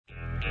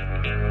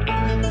Telling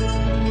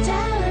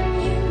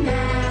you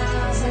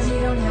now says you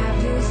don't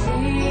have to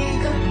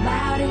think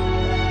about it.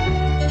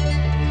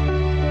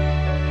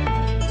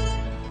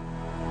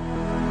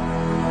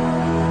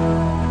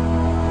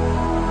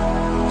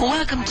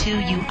 Welcome to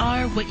You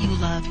Are What You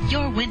Love,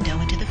 your window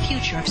into the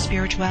future of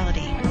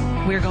spirituality.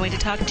 We're going to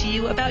talk to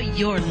you about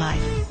your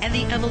life and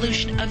the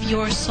evolution of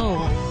your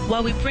soul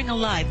while we bring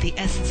alive the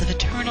essence of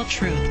eternal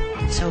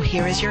truth. So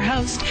here is your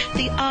host,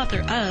 the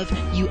author of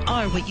You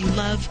Are What You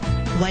Love,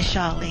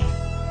 Vaishali.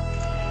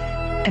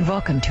 And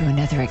welcome to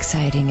another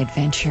exciting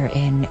adventure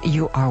in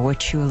You Are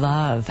What You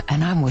Love.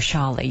 And I'm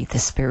Vaishali, the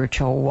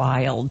spiritual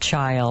wild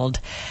child,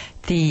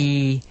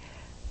 the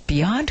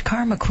Beyond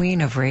Karma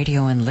Queen of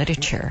radio and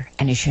literature.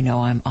 And as you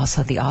know, I'm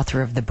also the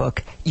author of the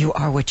book, You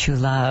Are What You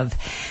Love.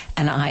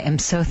 And I am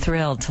so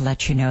thrilled to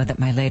let you know that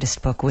my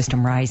latest book,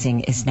 Wisdom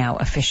Rising, is now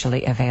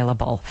officially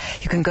available.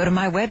 You can go to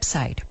my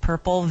website,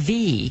 Purple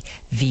V.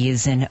 V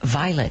is in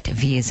Violet,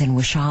 V is in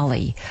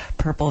Vaishali,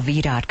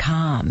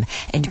 purplev.com.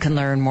 And you can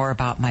learn more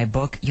about my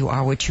book, You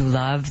Are What You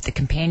Love, the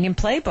companion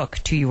playbook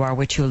to You Are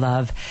What You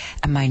Love,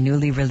 and my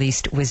newly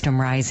released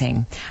Wisdom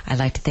Rising. I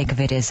like to think of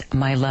it as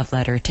my love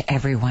letter to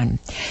everyone.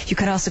 You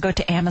can also go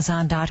to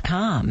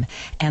Amazon.com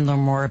and learn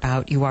more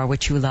about You Are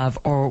What You Love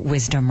or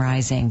Wisdom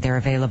Rising. They're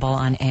available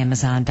on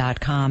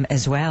Amazon.com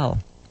as well.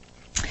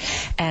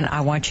 And I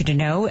want you to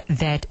know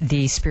that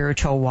the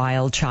spiritual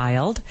wild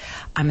child,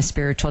 I'm a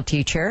spiritual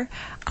teacher.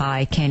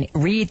 I can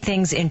read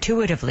things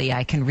intuitively.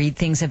 I can read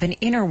things of an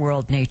inner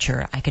world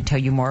nature. I can tell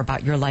you more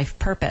about your life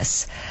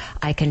purpose.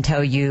 I can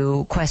tell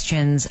you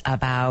questions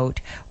about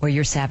where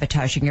you're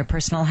sabotaging your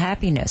personal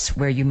happiness,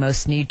 where you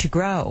most need to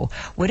grow.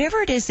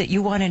 Whatever it is that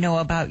you want to know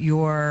about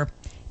your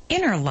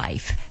inner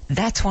life,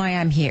 that's why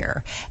I'm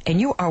here. And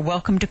you are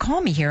welcome to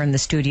call me here in the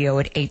studio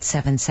at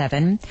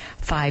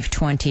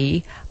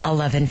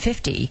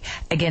 877-520-1150.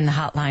 Again, the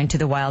hotline to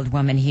the wild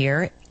woman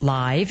here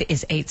live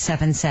is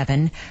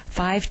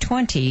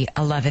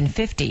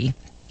 877-520-1150.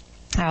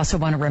 I also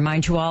want to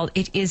remind you all,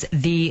 it is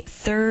the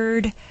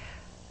third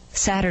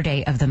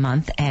Saturday of the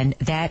month, and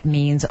that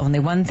means only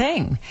one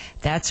thing.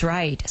 That's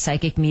right.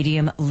 Psychic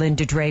medium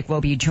Linda Drake will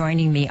be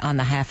joining me on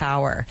the half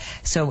hour.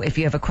 So if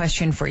you have a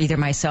question for either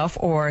myself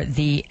or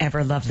the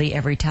ever lovely,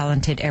 ever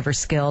talented, ever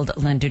skilled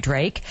Linda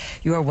Drake,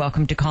 you are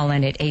welcome to call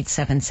in at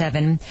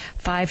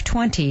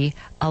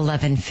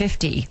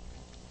 877-520-1150.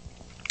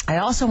 I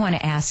also want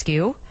to ask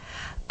you,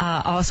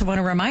 I also want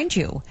to remind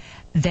you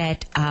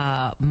that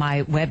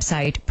my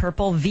website,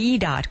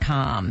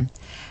 purplev.com,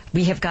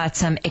 we have got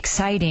some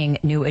exciting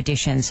new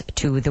additions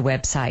to the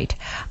website.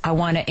 I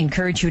want to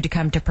encourage you to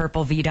come to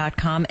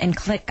purplev.com and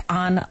click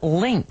on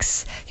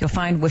links. You'll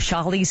find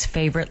Vaishali's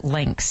favorite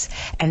links.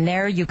 And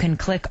there you can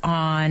click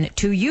on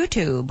to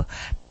YouTube,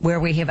 where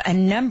we have a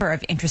number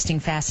of interesting,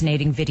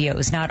 fascinating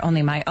videos. Not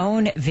only my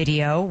own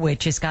video,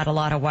 which has got a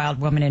lot of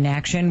wild woman in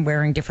action,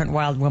 wearing different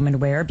wild woman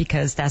wear,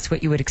 because that's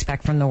what you would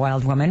expect from the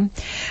wild woman.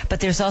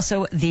 But there's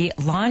also the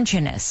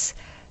Longinus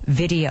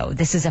video.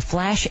 This is a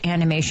flash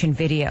animation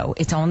video.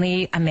 It's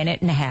only a minute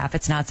and a half.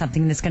 It's not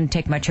something that's going to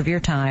take much of your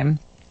time.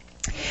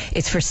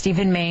 It's for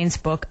Stephen Mayne's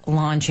book,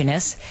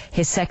 Longinus.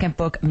 His second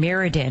book,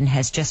 Mirrodin,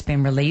 has just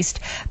been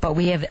released. But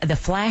we have the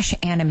flash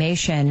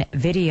animation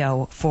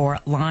video for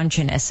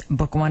Longinus,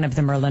 book one of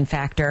the Merlin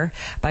Factor,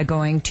 by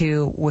going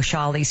to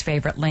Vaishali's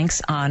favorite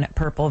links on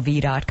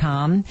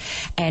purplev.com.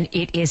 And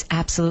it is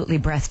absolutely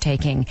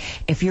breathtaking.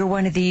 If you're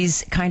one of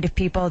these kind of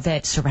people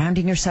that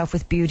surrounding yourself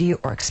with beauty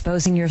or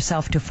exposing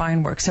yourself to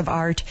fine works of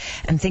art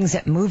and things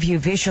that move you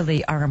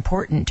visually are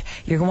important,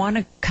 you're going to want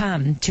to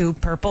come to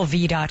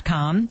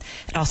purplev.com.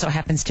 It also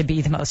happens to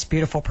be the most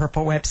beautiful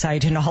purple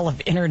website in all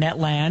of internet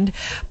land.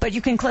 But you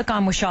can click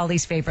on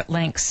Vaishali's favorite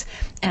links,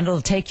 and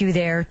it'll take you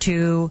there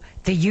to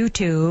the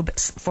YouTube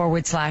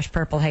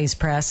 /Purple Haze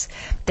Press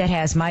that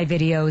has my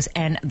videos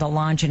and the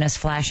Longinus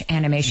flash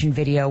animation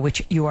video,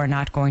 which you are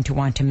not going to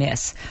want to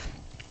miss.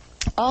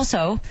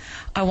 Also,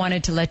 I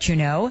wanted to let you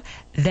know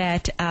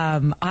that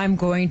I'm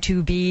going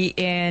to be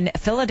in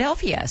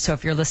Philadelphia. So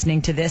if you're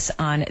listening to this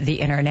on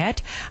the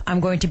internet, I'm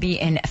going to be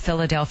in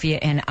Philadelphia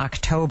in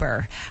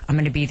October. I'm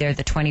going to be there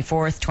the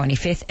 24th,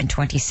 25th, and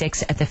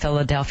 26th at the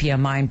Philadelphia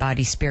Mind,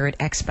 Body, Spirit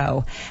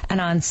Expo.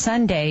 And on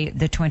Sunday,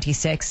 the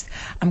 26th,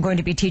 I'm going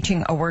to be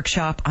teaching a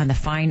workshop on the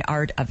fine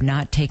art of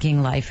not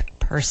taking life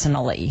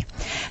personally.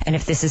 And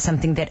if this is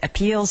something that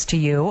appeals to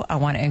you, I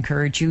want to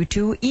encourage you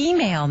to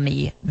email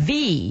me,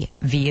 V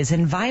is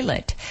in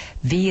Violet,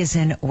 V is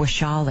in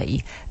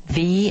Vaishali,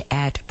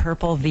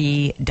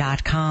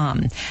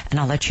 v@purplev.com. And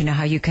I'll let you know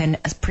how you can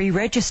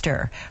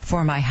pre-register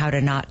for my How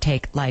to Not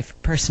Take Life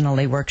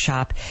Personally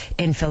workshop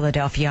in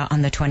Philadelphia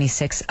on the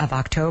 26th of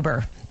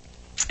October.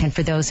 And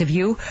for those of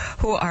you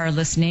who are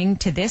listening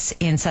to this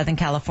in Southern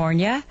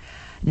California,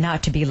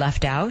 not to be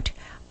left out,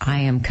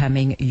 I am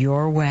coming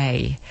your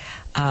way.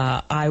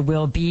 I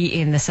will be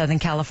in the Southern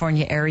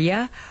California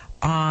area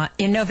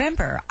In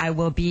November, I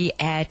will be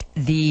at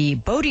the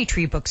Bodhi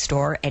Tree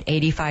Bookstore at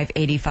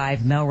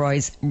 8585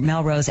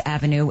 Melrose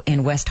Avenue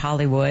in West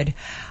Hollywood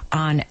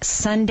on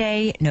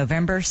Sunday,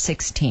 November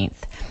 16th.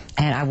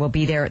 And I will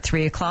be there at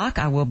 3 o'clock.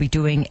 I will be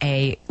doing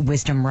a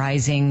Wisdom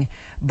Rising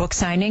book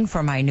signing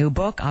for my new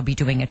book. I'll be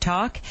doing a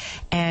talk,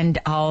 and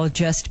I'll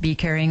just be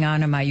carrying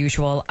on in my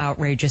usual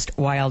outrageous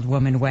wild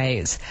woman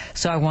ways.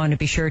 So I want to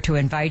be sure to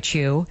invite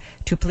you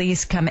to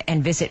please come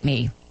and visit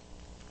me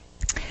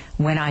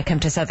when I come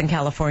to Southern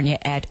California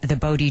at the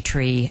Bodhi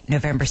Tree,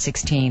 November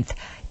 16th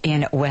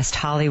in West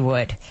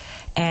Hollywood.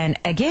 And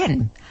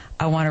again,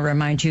 I want to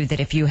remind you that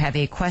if you have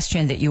a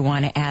question that you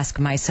want to ask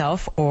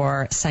myself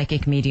or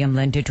psychic medium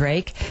Linda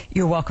Drake,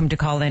 you're welcome to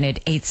call in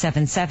at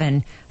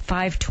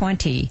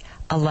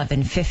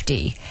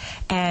 877-520-1150.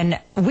 And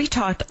we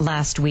talked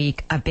last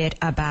week a bit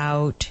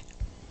about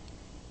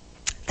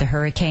the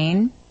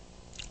hurricane,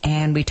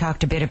 and we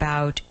talked a bit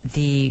about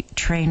the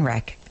train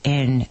wreck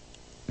in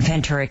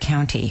Ventura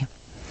County.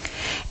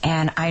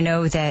 And I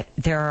know that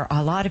there are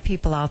a lot of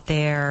people out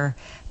there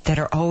that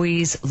are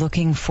always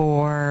looking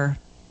for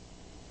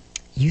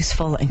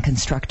useful and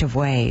constructive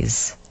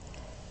ways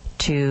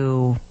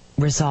to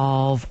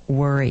resolve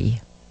worry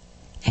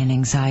and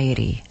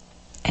anxiety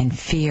and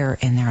fear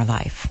in their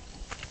life.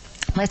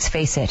 Let's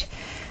face it,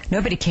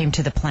 nobody came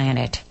to the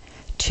planet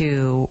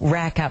to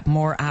rack up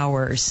more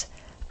hours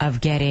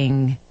of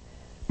getting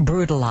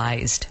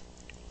brutalized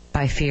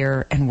by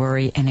fear and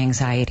worry and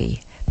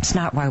anxiety. It's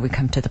not why we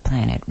come to the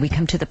planet. We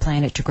come to the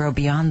planet to grow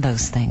beyond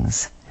those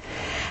things.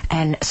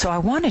 And so I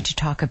wanted to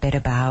talk a bit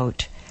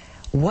about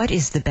what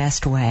is the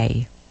best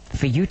way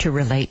for you to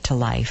relate to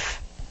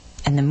life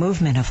and the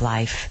movement of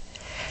life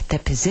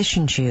that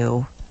positions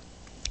you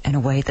in a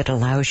way that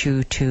allows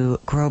you to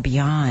grow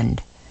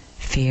beyond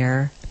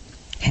fear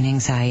and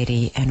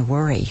anxiety and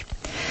worry,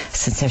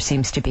 since there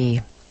seems to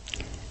be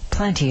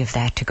plenty of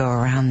that to go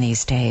around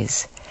these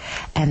days.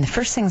 And the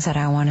first things that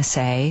I want to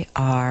say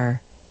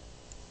are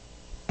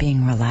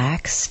being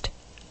relaxed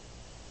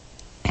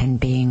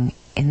and being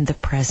in the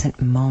present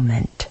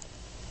moment.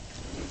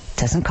 It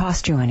doesn't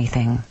cost you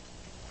anything.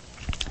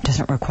 It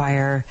doesn't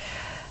require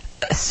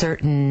a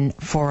certain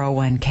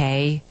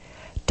 401k.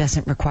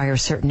 Doesn't require a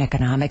certain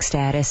economic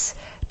status.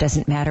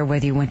 Doesn't matter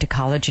whether you went to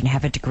college and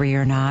have a degree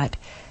or not.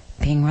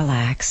 Being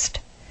relaxed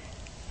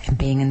and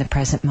being in the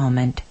present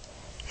moment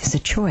is a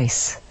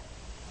choice.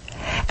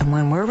 And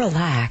when we're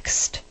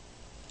relaxed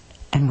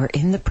and we're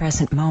in the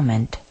present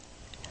moment,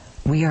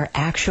 we are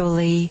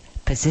actually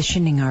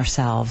positioning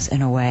ourselves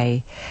in a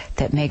way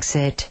that makes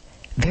it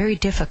very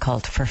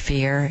difficult for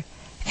fear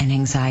and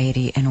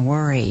anxiety and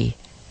worry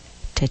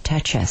to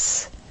touch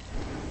us.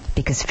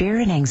 Because fear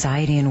and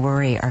anxiety and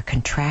worry are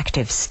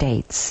contractive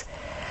states.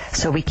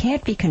 So we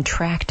can't be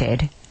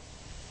contracted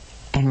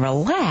and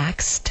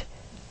relaxed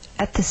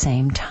at the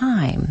same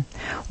time.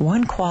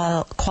 One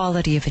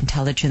quality of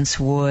intelligence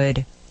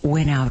would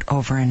win out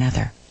over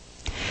another.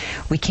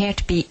 We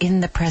can't be in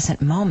the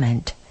present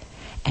moment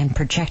and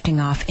projecting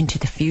off into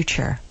the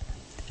future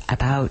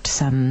about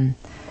some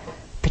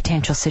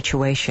potential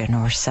situation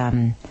or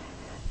some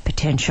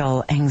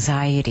potential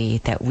anxiety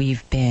that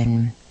we've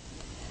been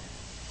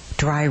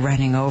dry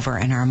running over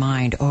in our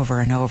mind over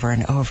and over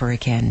and over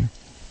again.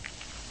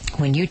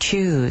 When you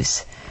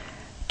choose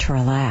to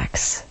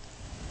relax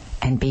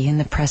and be in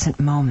the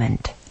present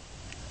moment,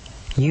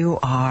 you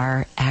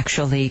are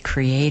actually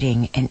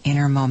creating an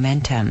inner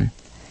momentum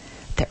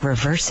that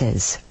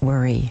reverses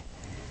worry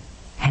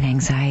and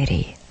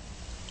anxiety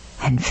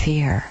and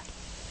fear.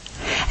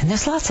 And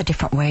there's lots of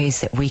different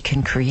ways that we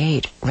can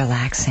create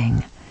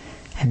relaxing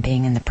and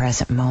being in the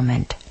present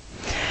moment.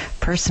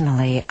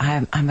 Personally,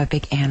 I'm a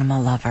big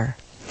animal lover,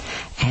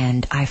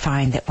 and I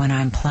find that when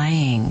I'm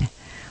playing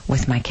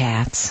with my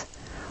cats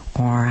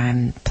or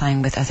I'm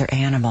playing with other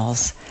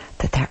animals,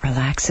 that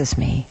relaxes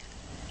me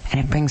and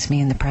it brings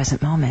me in the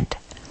present moment.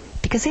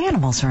 Because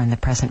animals are in the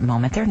present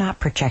moment. They're not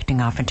projecting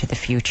off into the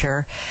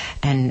future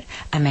and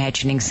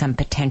imagining some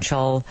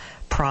potential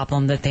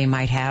problem that they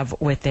might have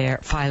with their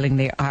filing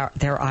their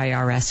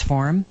IRS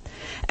form.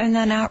 And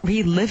they're not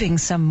reliving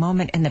some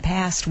moment in the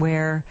past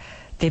where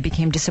they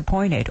became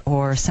disappointed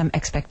or some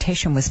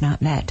expectation was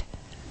not met.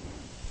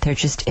 They're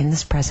just in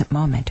this present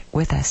moment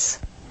with us.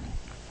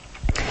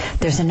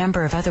 There's a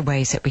number of other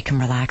ways that we can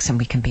relax and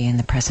we can be in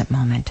the present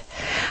moment.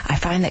 I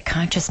find that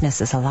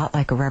consciousness is a lot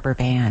like a rubber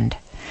band.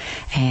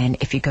 And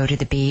if you go to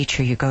the beach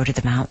or you go to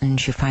the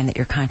mountains, you find that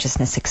your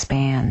consciousness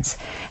expands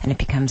and it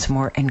becomes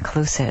more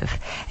inclusive.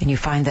 And you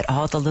find that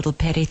all the little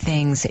petty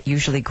things that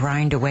usually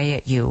grind away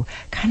at you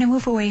kind of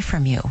move away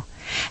from you.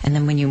 And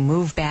then when you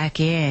move back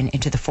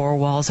into the four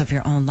walls of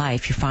your own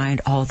life, you find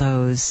all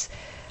those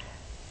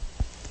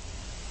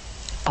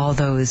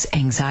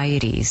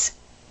anxieties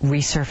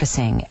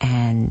resurfacing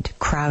and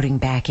crowding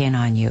back in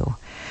on you.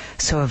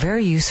 So a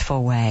very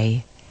useful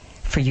way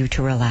for you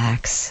to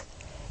relax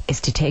is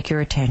to take your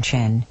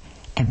attention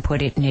and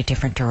put it in a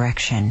different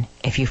direction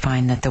if you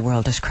find that the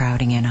world is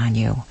crowding in on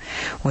you.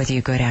 Whether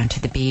you go down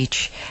to the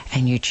beach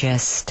and you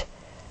just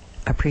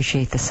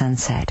appreciate the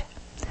sunset,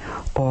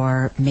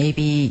 Or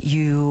maybe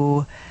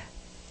you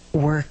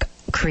work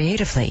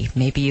creatively.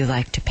 Maybe you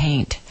like to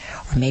paint,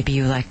 or maybe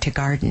you like to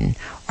garden,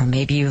 or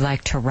maybe you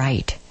like to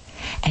write.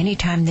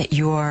 Anytime that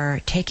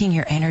you're taking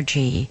your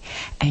energy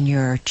and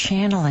you're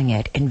channeling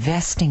it,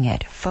 investing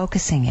it,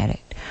 focusing it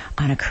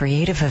on a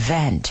creative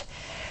event,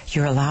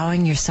 you're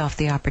allowing yourself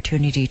the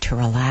opportunity to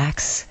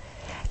relax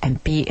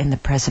and be in the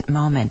present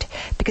moment.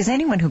 Because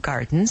anyone who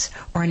gardens,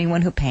 or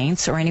anyone who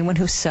paints, or anyone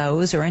who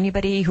sews, or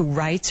anybody who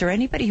writes, or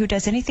anybody who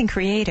does anything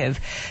creative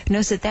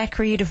knows that that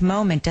creative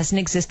moment doesn't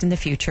exist in the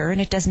future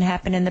and it doesn't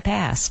happen in the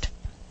past.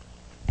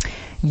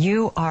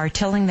 You are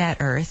tilling that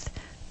earth,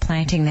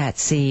 planting that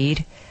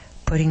seed,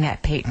 putting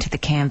that paint to the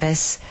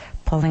canvas,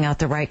 pulling out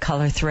the right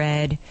color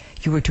thread.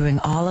 You are doing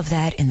all of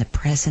that in the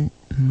present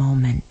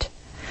moment.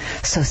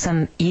 So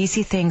some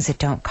easy things that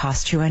don't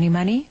cost you any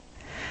money,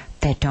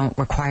 that don't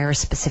require a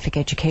specific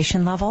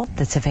education level,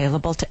 that's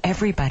available to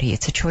everybody,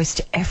 it's a choice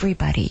to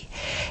everybody,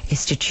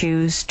 is to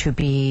choose to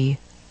be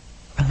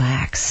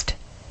relaxed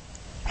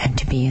and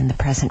to be in the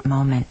present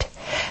moment.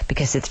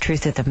 Because the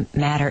truth of the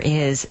matter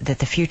is that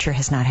the future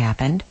has not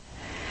happened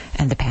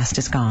and the past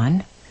is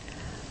gone.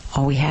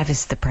 All we have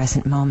is the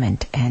present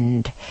moment.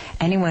 And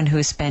anyone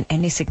who's spent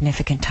any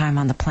significant time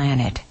on the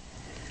planet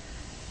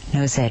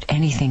knows that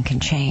anything can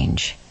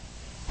change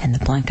in the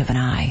blink of an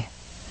eye.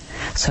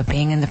 So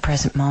being in the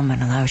present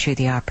moment allows you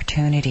the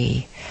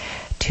opportunity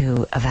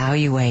to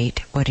evaluate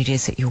what it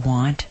is that you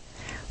want,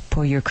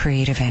 pull your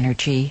creative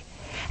energy,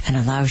 and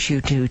allows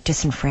you to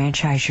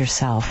disenfranchise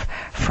yourself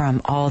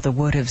from all the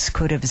would-haves,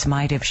 could-haves,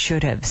 might-haves,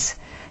 should-haves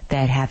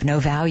that have no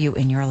value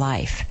in your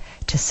life,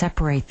 to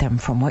separate them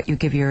from what you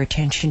give your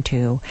attention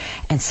to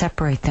and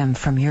separate them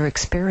from your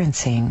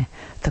experiencing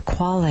the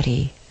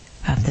quality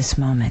of this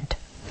moment.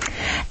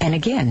 And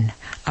again,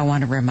 I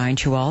want to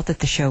remind you all that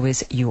the show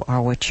is You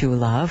Are What You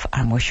Love.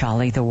 I'm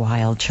Wishali, the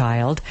Wild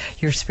Child,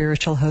 your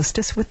spiritual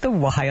hostess with the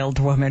Wild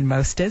Woman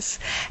Mostess.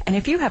 And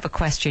if you have a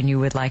question you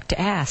would like to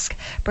ask,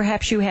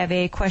 perhaps you have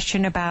a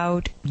question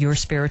about your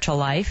spiritual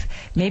life,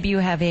 maybe you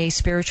have a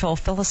spiritual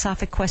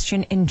philosophic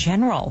question in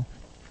general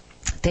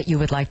that you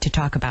would like to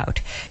talk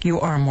about, you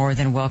are more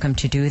than welcome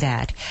to do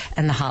that.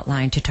 And the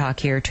hotline to talk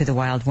here to the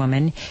Wild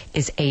Woman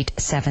is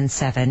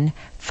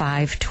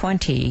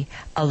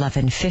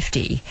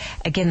 877-520-1150.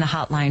 Again, the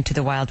hotline to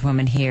the Wild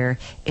Woman here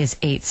is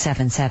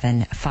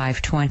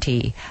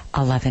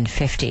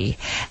 877-520-1150.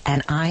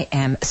 And I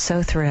am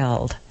so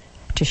thrilled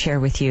to share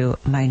with you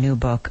my new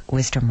book,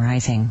 Wisdom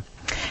Rising.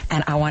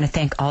 And I want to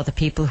thank all the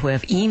people who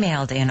have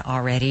emailed in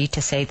already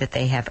to say that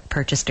they have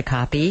purchased a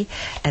copy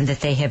and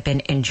that they have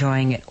been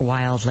enjoying it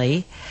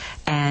wildly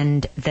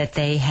and that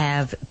they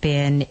have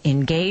been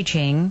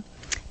engaging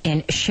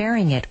in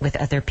sharing it with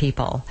other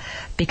people.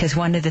 Because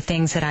one of the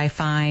things that I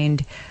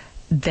find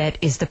that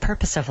is the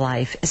purpose of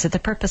life is that the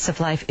purpose of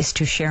life is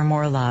to share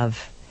more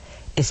love,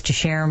 is to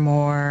share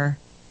more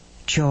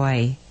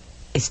joy,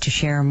 is to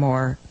share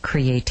more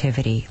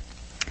creativity.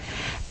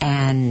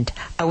 And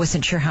I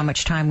wasn't sure how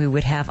much time we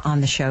would have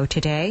on the show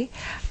today,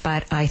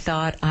 but I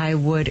thought I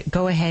would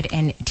go ahead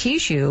and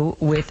tease you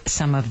with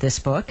some of this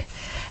book.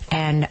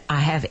 And I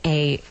have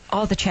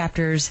all the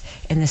chapters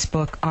in this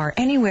book are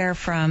anywhere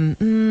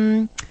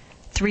from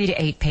 3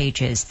 to 8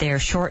 pages. They're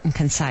short and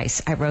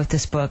concise. I wrote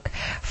this book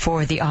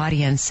for the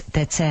audience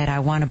that said, I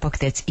want a book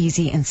that's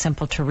easy and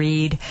simple to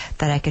read,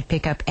 that I could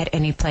pick up at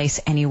any place,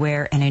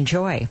 anywhere, and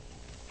enjoy.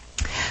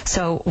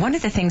 So one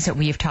of the things that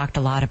we've talked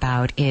a lot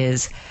about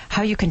is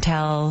how you can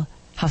tell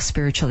how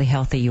spiritually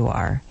healthy you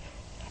are.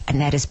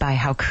 And that is by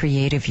how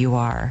creative you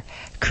are.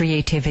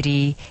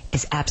 Creativity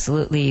is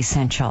absolutely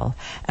essential.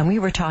 And we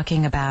were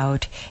talking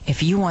about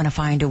if you want to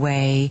find a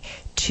way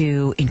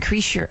to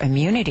increase your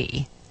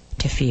immunity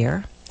to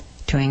fear,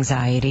 to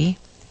anxiety,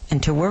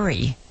 and to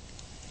worry,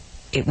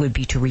 it would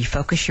be to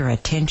refocus your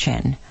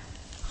attention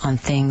on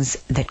things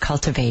that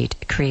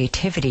cultivate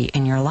creativity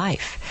in your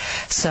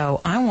life. So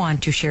I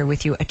want to share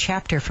with you a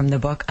chapter from the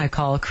book I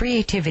call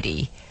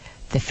Creativity,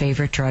 the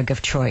Favorite Drug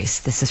of Choice.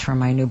 This is from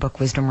my new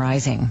book, Wisdom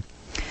Rising.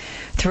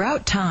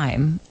 Throughout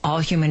time, all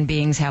human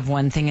beings have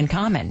one thing in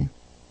common.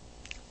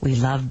 We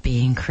love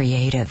being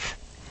creative.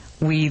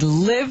 We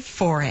live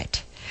for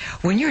it.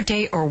 When your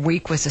day or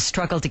week was a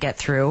struggle to get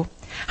through,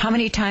 how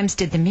many times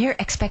did the mere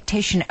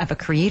expectation of a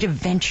creative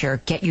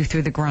venture get you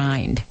through the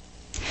grind?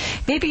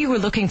 Maybe you were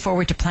looking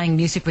forward to playing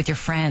music with your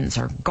friends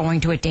or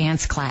going to a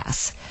dance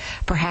class.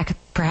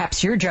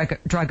 Perhaps your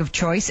drug of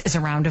choice is a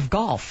round of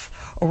golf,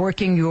 or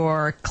working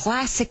your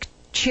classic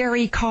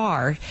cherry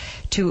car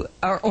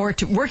or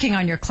working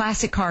on your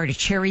classic car to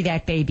cherry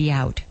that baby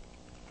out.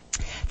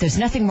 There's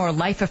nothing more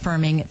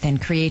life-affirming than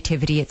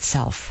creativity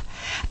itself.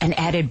 An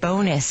added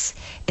bonus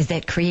is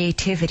that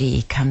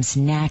creativity comes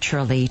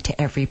naturally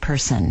to every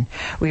person.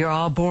 We are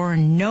all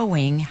born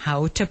knowing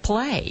how to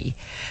play.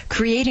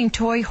 Creating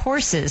toy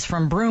horses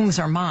from brooms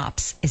or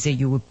mops is a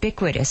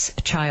ubiquitous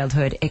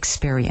childhood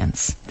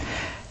experience.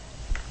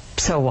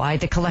 So why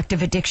the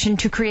collective addiction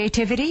to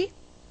creativity?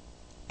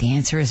 The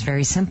answer is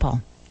very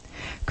simple.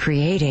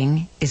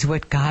 Creating is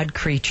what God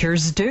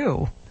creatures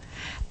do.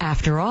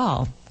 After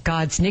all,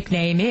 God's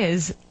nickname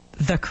is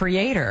the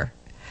Creator.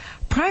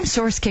 Prime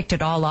Source kicked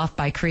it all off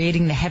by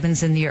creating the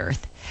heavens and the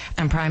earth.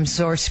 And Prime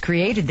Source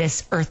created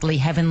this earthly,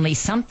 heavenly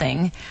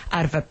something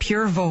out of a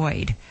pure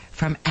void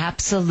from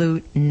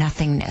absolute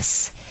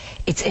nothingness.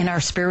 It's in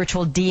our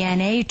spiritual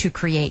DNA to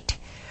create.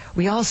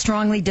 We all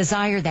strongly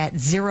desire that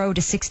 0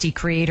 to 60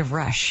 creative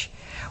rush.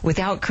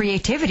 Without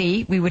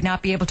creativity, we would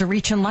not be able to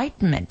reach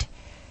enlightenment,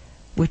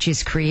 which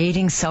is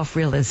creating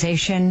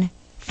self-realization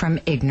from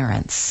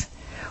ignorance.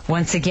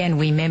 Once again,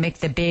 we mimic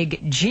the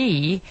big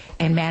G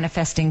in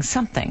manifesting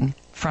something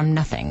from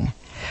nothing.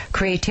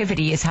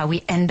 Creativity is how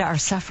we end our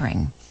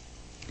suffering.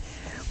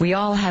 We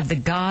all have the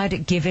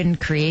God-given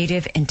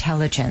creative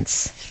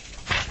intelligence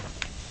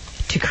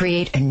to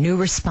create a new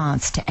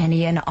response to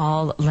any and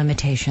all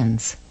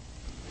limitations.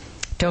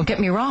 Don't get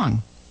me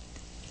wrong.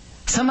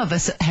 Some of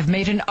us have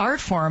made an art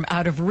form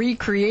out of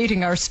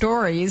recreating our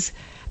stories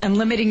and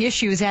limiting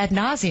issues ad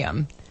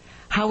nauseum.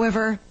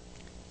 However,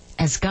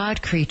 as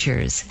God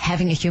creatures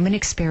having a human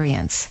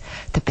experience,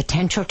 the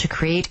potential to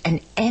create an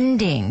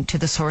ending to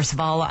the source of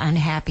all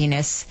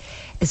unhappiness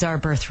is our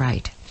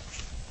birthright.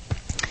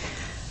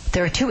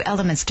 There are two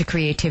elements to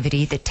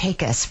creativity that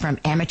take us from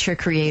amateur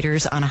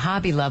creators on a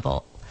hobby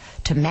level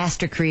to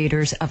master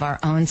creators of our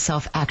own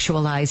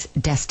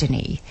self-actualized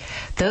destiny.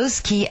 Those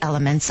key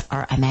elements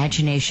are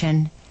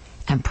imagination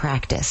and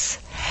practice.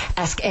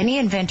 Ask any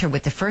inventor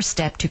what the first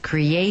step to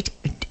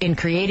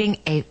creating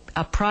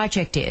a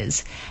project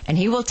is, and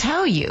he will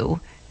tell you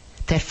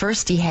that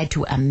first he had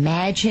to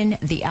imagine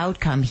the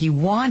outcome he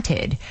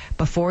wanted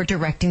before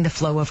directing the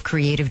flow of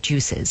creative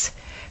juices.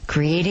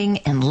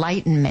 Creating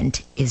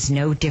enlightenment is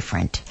no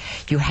different.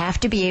 You have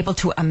to be able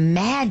to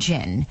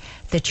imagine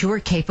that you are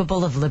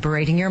capable of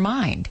liberating your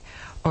mind,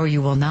 or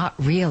you will not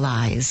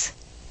realize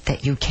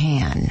that you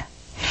can.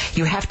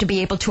 You have to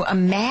be able to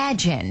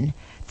imagine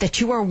that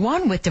you are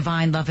one with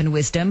divine love and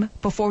wisdom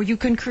before you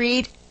can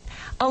create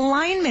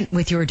alignment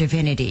with your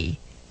divinity,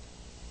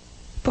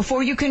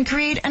 before you can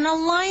create an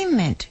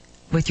alignment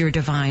with your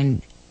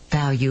divine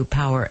value,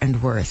 power,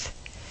 and worth.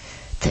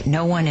 That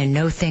no one and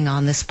no thing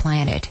on this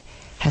planet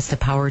has the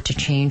power to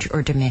change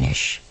or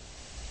diminish.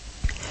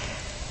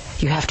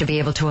 You have to be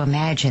able to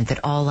imagine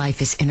that all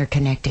life is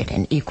interconnected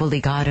and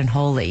equally God and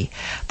holy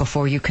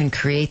before you can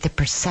create the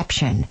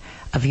perception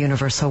of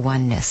universal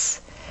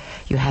oneness.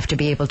 You have to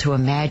be able to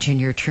imagine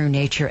your true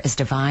nature as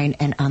divine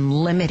and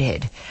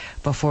unlimited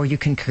before you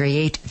can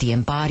create the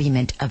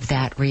embodiment of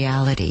that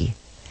reality.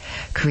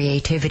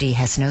 Creativity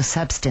has no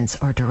substance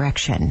or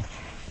direction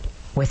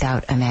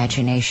without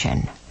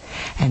imagination.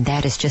 And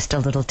that is just a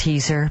little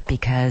teaser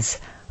because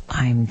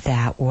I'm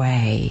that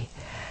way.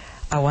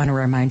 I want to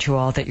remind you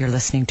all that you're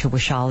listening to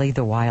Wishali,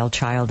 the wild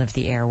child of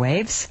the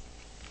airwaves.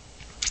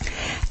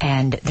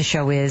 And the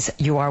show is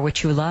You Are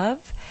What You Love.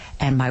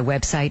 And my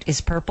website is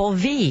Purple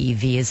V.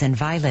 V is in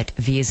Violet,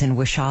 V is in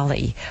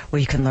Wishali, where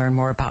you can learn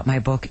more about my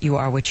book, You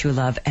Are What You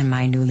Love, and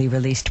my newly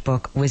released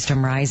book,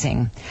 Wisdom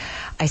Rising.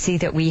 I see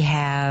that we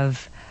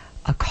have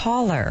a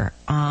caller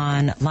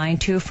on line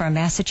 2 from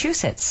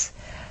Massachusetts.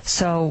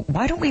 So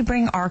why don't we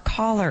bring our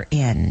caller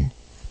in?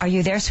 Are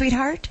you there,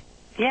 sweetheart?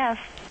 Yes,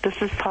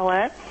 this is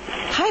Paulette.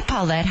 Hi,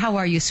 Paulette. How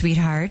are you,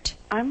 sweetheart?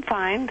 I'm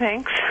fine,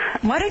 thanks.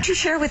 Why don't you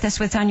share with us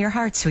what's on your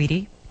heart,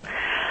 sweetie?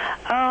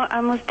 Oh, I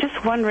was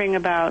just wondering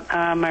about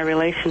my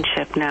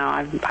relationship now.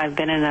 I've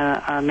been in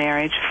a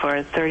marriage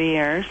for 30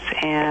 years,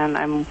 and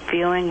I'm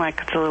feeling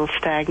like it's a little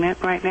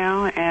stagnant right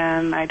now,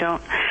 and I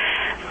don't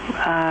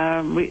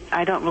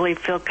really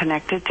feel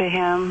connected to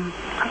him.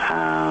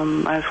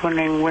 I was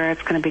wondering where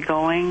it's going to be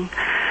going,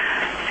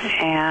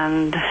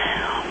 and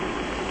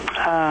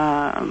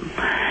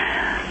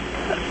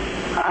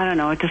I don't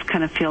know. I just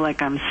kind of feel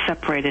like I'm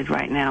separated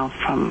right now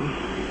from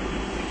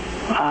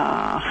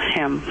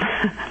him.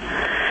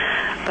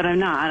 But I'm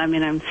not. I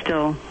mean, I'm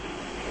still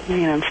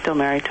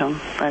married to him.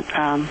 But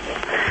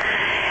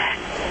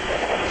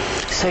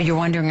so you're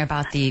wondering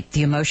about the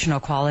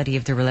emotional quality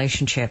of the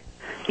relationship.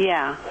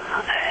 Yeah,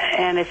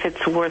 and if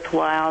it's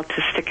worthwhile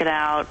to stick it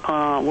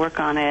out, work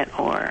on it,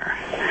 or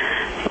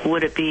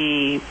would it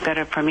be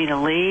better for me to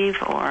leave,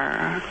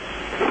 or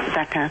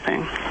that kind of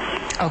thing.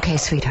 Okay,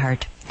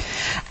 sweetheart.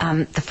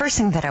 The first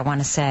thing that I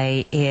want to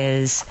say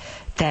is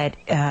that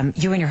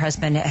you and your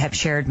husband have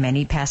shared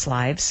many past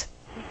lives.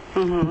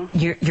 Mm-hmm.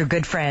 You're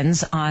good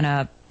friends on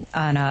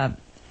a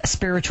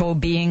spiritual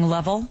being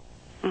level.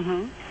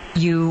 Mm-hmm.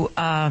 You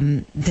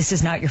this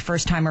is not your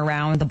first time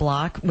around the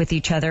block with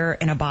each other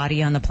in a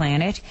body on the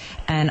planet,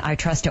 and I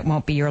trust it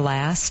won't be your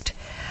last.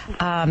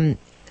 And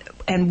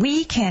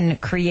we can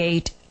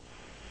create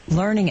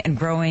learning and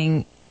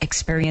growing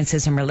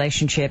experiences and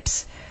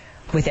relationships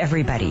with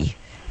everybody,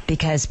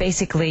 because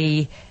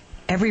basically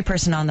every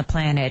person on the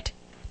planet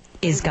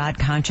is God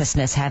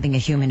consciousness having a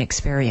human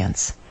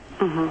experience.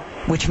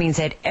 Mm-hmm. Which means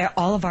that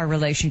all of our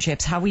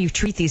relationships, how we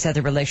treat these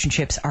other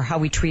relationships, are how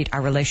we treat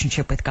our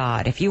relationship with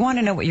God. If you want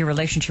to know what your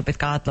relationship with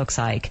God looks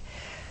like,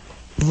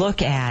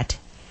 look at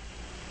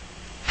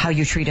how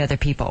you treat other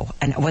people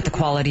and what the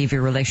quality of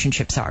your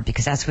relationships are,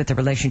 because that's what the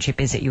relationship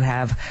is that you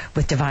have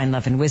with divine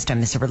love and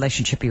wisdom. It's a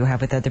relationship you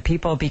have with other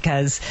people,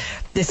 because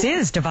this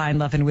is divine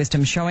love and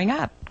wisdom showing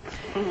up.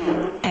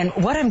 And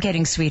what I'm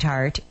getting,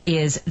 sweetheart,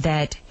 is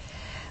that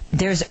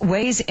there's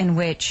ways in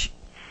which,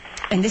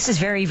 and this is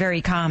very,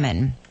 very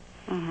common,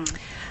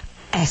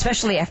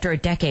 especially after a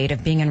decade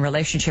of being in a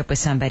relationship with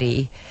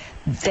somebody,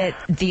 that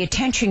the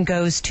attention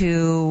goes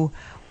to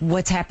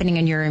what's happening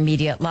in your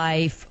immediate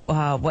life,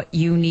 what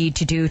you need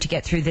to do to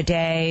get through the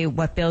day,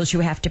 what bills you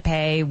have to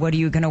pay, what are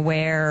you going to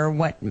wear,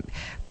 what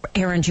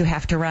errands you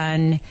have to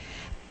run.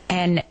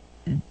 And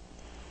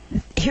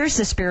here's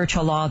the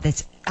spiritual law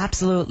that's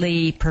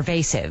absolutely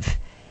pervasive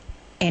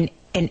in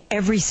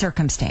every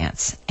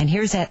circumstance. And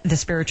here's the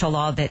spiritual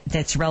law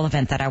that's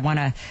relevant, that I want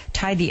to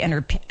tie the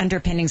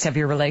underpinnings of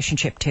your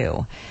relationship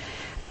to.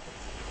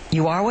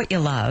 You are what you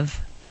love,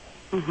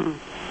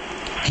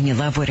 and you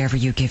love whatever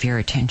you give your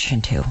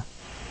attention to.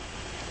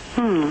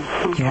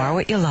 You are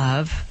what you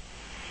love,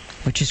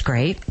 which is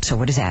great. So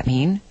what does that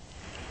mean?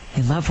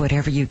 You love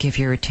whatever you give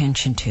your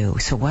attention to.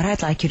 So what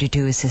I'd like you to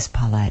do is this,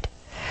 Paulette.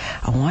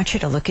 I want you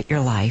to look at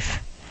your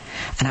life,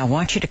 and I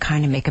want you to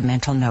kind of make a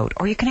mental note,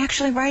 or you can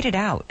actually write it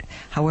out,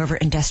 however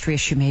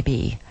industrious you may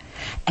be.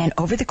 And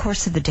over the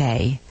course of the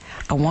day,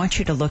 I want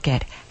you to look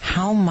at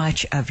how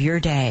much of your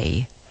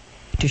day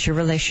does your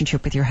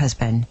relationship with your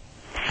husband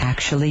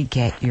actually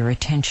get your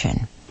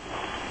attention.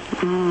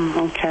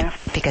 Okay.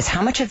 Because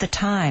how much of the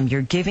time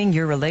you're giving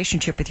your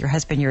relationship with your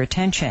husband your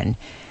attention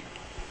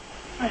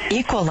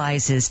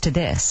equalizes to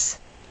this.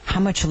 How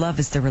much love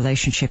is the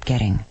relationship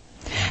getting?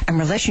 And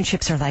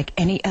relationships are like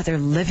any other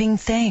living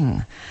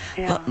thing.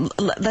 Yeah.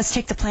 Let's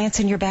take the plants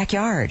in your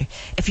backyard.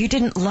 If you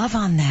didn't love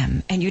on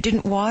them and you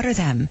didn't water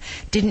them,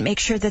 didn't make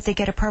sure that they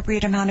get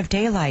appropriate amount of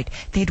daylight,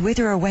 they'd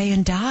wither away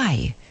and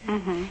die.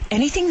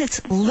 Anything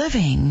that's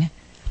living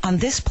on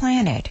this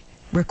planet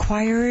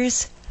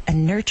requires a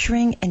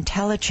nurturing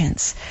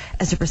intelligence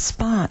as a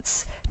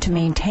response to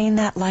maintain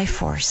that life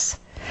force.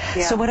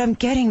 Yeah. So what I'm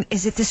getting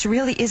is that this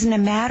really isn't a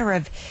matter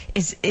of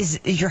is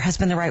your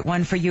husband the right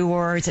one for you,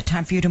 or is it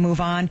time for you to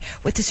move on?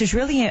 What this is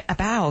really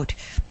about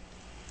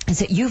is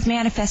that you've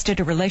manifested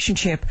a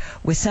relationship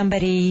with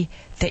somebody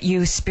that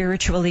you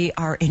spiritually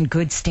are in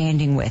good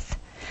standing with,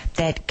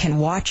 that can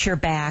watch your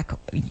back,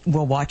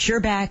 will watch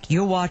your back,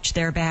 you'll watch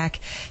their back.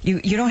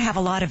 You don't have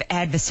a lot of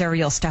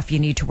adversarial stuff you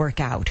need to work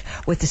out.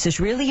 What this is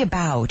really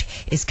about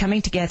is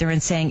coming together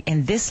and saying,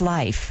 in this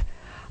life,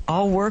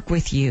 I'll work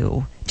with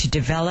you to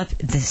develop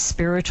the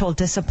spiritual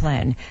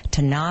discipline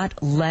to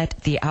not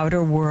let the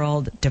outer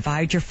world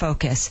divide your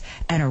focus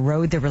and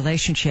erode the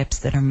relationships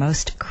that are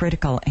most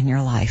critical in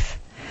your life,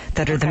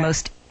 that are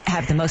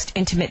have the most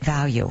intimate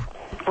value.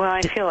 Well,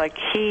 I feel like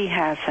he's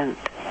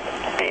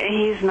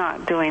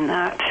not doing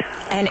that.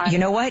 And you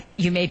know what?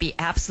 You may be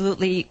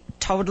absolutely,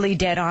 totally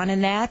dead on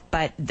in that,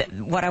 but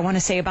what I want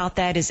to say about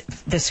that is,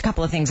 there's a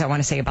couple of things I want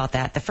to say about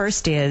that. The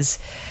first is,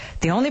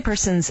 the only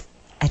person's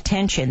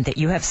attention that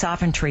you have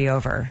sovereignty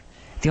over,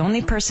 the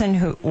only person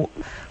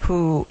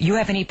who you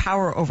have any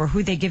power over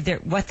what they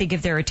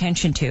give their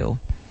attention to,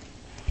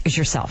 is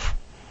yourself.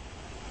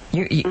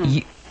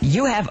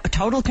 You have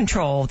total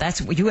control.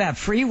 You have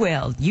free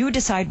will. You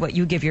decide what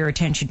you give your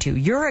attention to.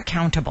 You're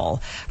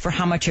accountable for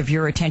how much of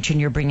your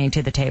attention you're bringing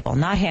to the table,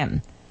 not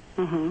him.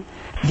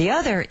 The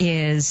other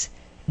is,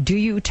 do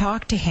you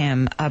talk to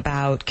him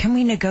about, can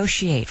we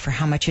negotiate for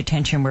how much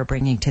attention we're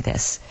bringing to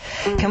this?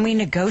 Can we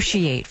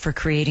negotiate for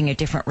creating a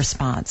different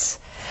response?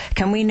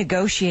 Can we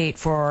negotiate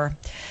for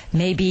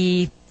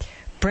maybe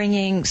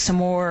bringing some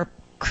more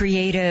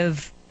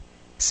creative,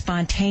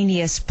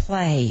 spontaneous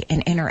play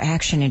and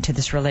interaction into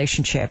this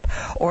relationship?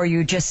 Or are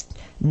you just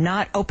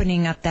not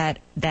opening up that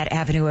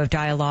avenue of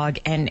dialogue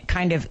and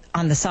kind of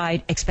on the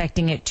side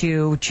expecting it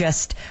to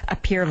just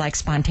appear like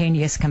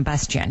spontaneous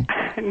combustion?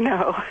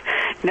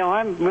 No,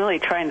 I'm really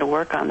trying to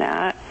work on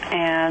that,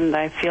 and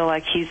I feel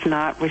like he's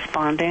not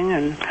responding,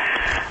 and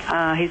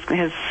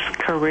his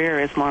career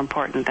is more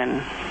important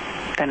than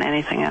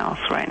anything else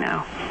right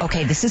now.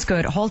 Okay, this is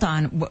good. Hold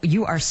on.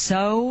 You are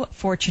so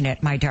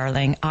fortunate, my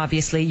darling.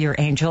 Obviously, your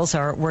angels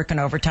are working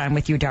overtime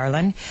with you,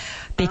 darling,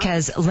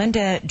 because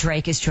Linda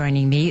Drake is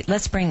joining me.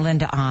 Let's bring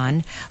Linda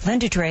on.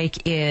 Linda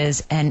Drake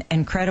is an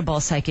incredible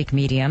psychic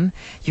medium.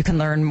 You can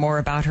learn more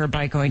about her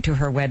by going to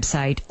her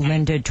website,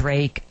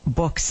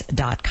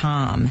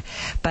 lindadrakebooks.com.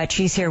 But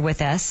she's here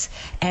with us,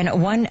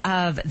 and one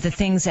of the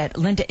things that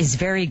Linda is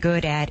very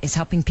good at is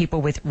helping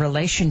people with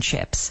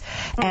relationships.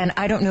 And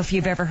I don't know if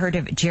you've ever heard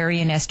of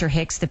Jerry and Esther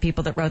Hicks, the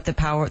people that wrote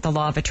the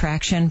Law of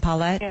Attraction,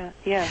 Paulette? Yeah,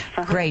 yes.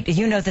 Great.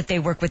 You know that they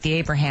work with the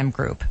Abraham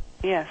Group.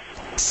 Yes.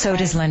 So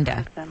does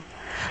Linda.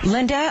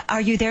 Linda,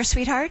 are you there,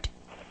 sweetheart?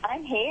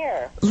 I'm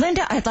here.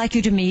 Linda, I'd like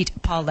you to meet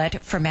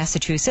Paulette from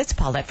Massachusetts.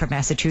 Paulette from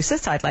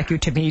Massachusetts. I'd like you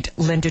to meet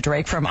Linda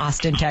Drake from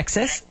Austin,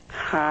 Texas.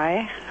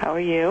 Hi, how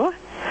are you?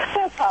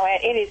 So,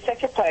 Paulette, it is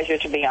such a pleasure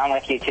to be on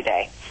with you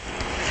today.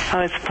 Oh,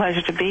 it's a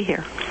pleasure to be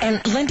here.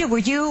 And Linda, were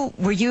you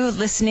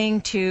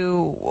listening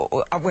to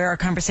where our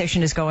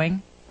conversation is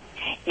going?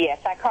 Yes,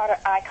 I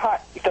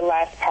caught the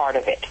last part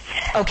of it.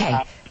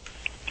 Okay.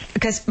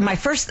 Because my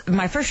first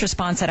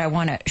response that I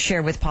want to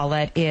share with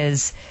Paulette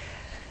is,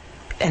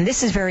 and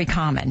this is very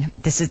common.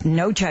 This is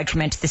no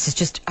judgment. This is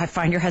just, I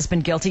find your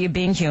husband guilty of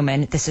being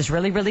human. This is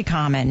really, really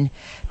common.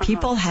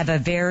 People have a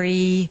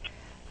very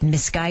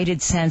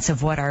misguided sense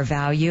of what our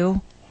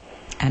value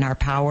and our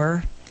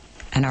power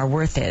and our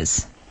worth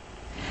is.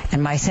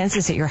 And my sense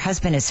is that your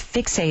husband is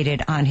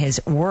fixated on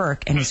his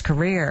work and his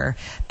career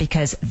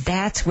because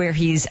that's where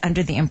he's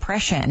under the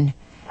impression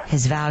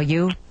his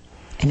value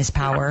and his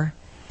power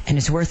and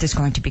his worth is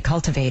going to be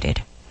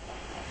cultivated.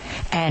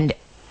 And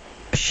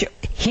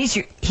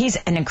he's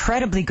an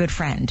incredibly good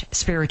friend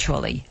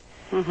spiritually.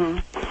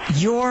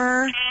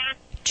 Your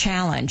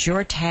challenge,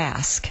 your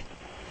task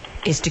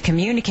is to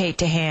communicate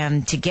to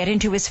him, to get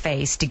into his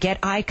face, to get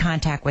eye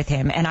contact with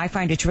him. And I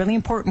find it's really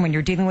important when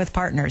you're dealing with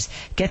partners,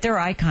 get their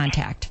eye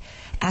contact.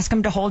 Ask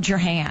him to hold your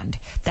hand.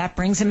 That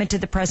brings him into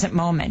the present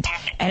moment.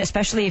 And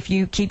especially if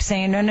you keep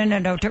saying, no,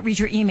 don't read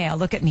your email.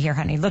 Look at me here,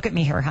 honey. Look at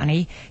me here,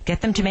 honey.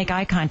 Get them to make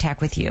eye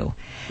contact with you.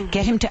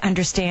 Get him to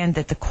understand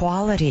that the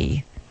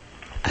quality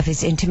of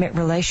his intimate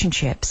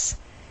relationships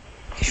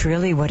is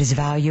really what his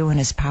value and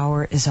his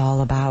power is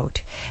all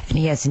about. And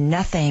he has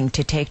nothing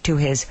to take to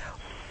his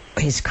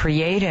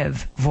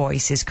creative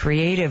voice, his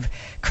creative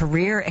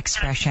career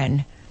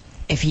expression,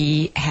 if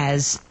he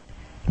has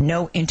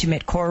no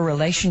intimate core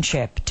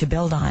relationship to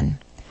build on.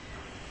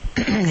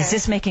 Is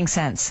this making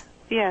sense?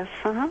 Yes.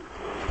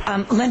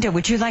 Linda,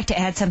 would you like to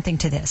add something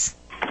to this?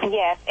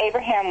 Yes,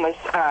 Abraham was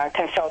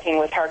consulting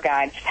with her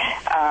guides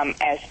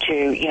as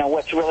to,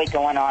 what's really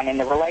going on in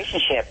the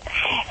relationship.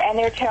 And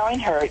they're telling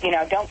her,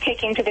 don't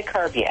kick him to the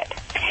curb yet.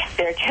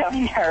 They're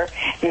telling her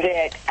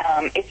that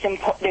it's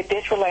important that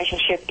this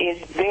relationship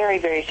is very,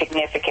 very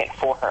significant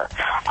for her.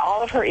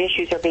 All of her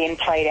issues are being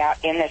played out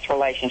in this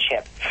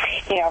relationship.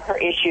 Her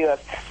issue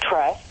of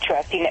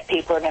trusting that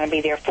people are going to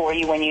be there for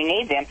you when you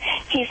need them.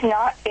 He's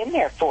not been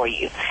there for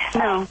you.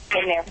 No.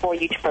 Been there for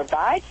you to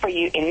provide for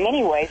you in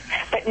many ways,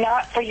 but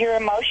not for your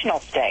emotional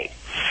state.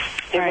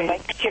 The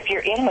relationship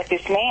you're in with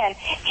this man,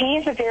 he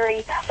is a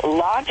very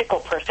logical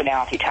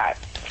personality type.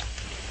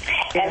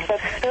 And so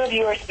the two of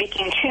you are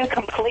speaking two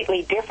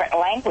completely different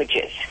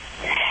languages.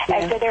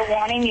 And so they're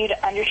wanting you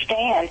to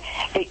understand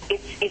that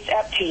it's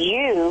up to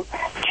you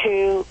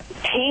to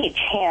teach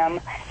him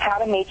how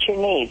to meet your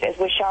needs, as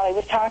Wishali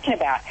was talking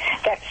about.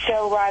 That's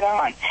so right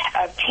on,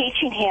 of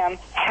teaching him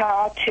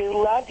how to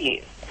love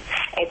you.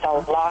 It's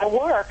a lot of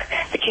work,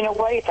 but you know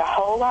what? It's a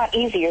whole lot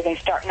easier than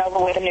starting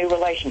over with a new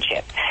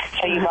relationship.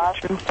 So you've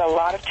also put a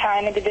lot of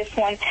time into this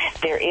one.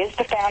 There is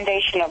the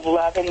foundation of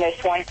love in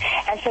this one.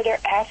 And so they're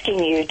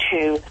asking you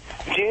to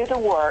do the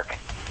work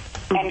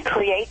and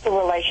create the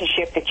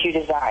relationship that you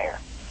desire.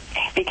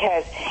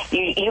 Because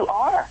you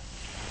are.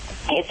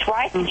 It's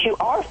right that you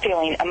are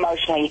feeling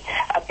emotionally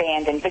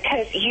abandoned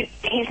because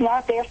he's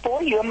not there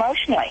for you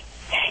emotionally.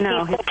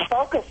 No. He's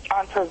focused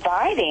on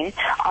providing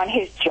on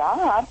his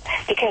job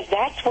because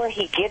that's where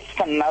he gets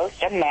the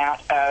most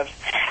amount of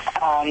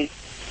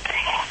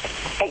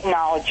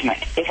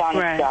acknowledgement is on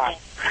his job.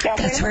 Now,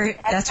 That's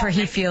where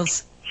he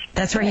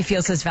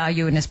feels his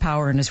value and his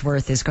power and his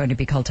worth is going to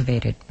be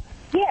cultivated.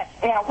 Yes.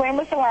 Now, when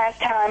was the last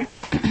time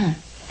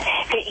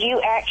that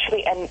you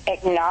actually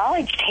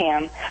acknowledged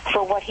him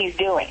for what he's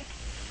doing?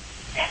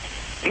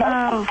 Most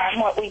of the time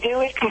what we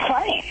do is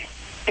complain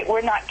that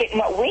we're not getting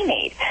what we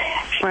need.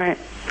 Right.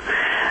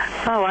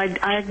 Oh,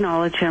 I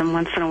acknowledge him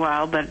once in a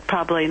while, but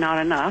probably not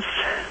enough.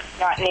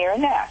 Not near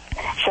enough.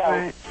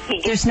 So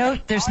there's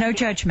no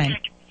judgment.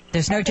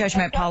 There's no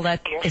judgment,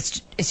 Paulette.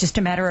 It's just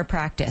a matter of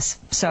practice.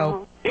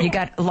 So you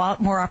got a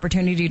lot more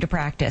opportunity to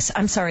practice.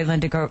 I'm sorry,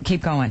 Linda.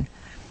 Keep going.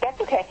 That's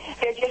okay.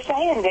 They're just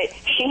saying that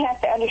she has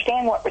to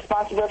understand what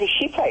responsibility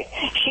she plays.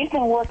 She's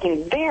been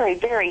working very,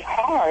 very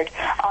hard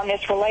on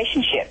this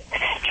relationship,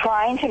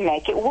 trying to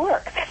make it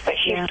work. But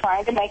she's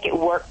trying to make it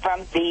work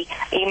from the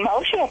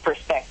emotional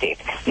perspective,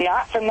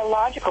 not from the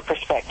logical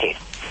perspective.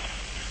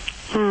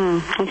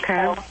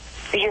 Okay.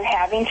 So you're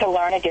having to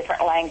learn a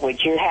different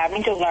language. You're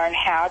having to learn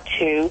how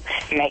to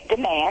make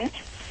demands,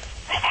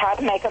 how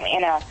to make them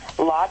in a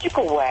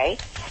logical way,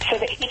 so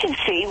that he can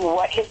see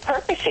what his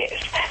purpose is,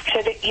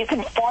 so that you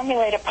can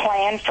formulate a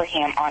plan for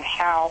him on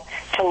how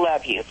to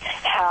love you,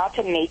 how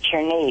to meet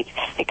your needs,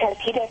 because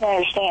he doesn't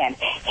understand.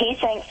 He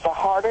thinks the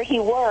harder he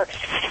works,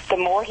 the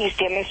more he's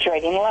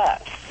demonstrating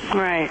love.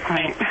 Right.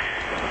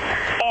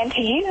 And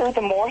to you,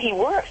 the more he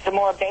works, the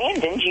more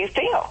abandoned you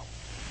feel.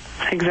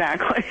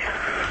 Exactly.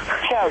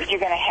 So you're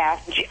going to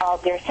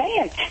have, they're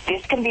saying,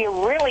 this can be a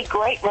really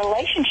great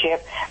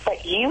relationship,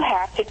 but you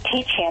have to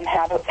teach him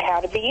how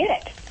to be in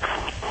it.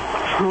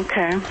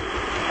 Okay.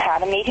 How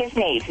to meet his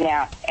needs.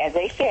 Now, as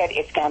they said,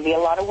 it's going to be a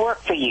lot of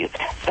work for you,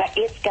 but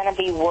it's going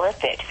to be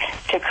worth it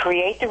to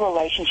create the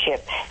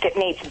relationship that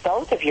meets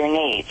both of your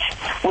needs,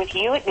 with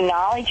you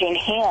acknowledging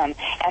him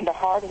and the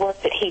hard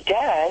work that he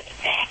does,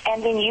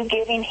 and then you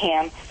giving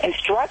him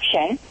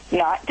instruction,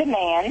 not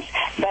demands,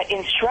 but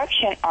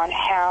instruction on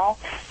how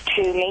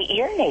to meet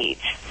your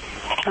needs.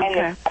 Okay. And they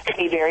have to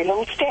be very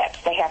little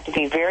steps. They have to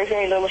be very,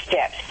 very little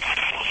steps.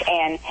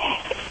 And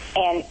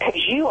because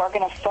you are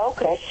going to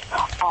focus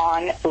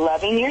on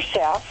loving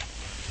yourself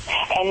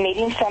and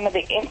meeting some of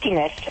the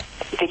emptiness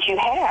that you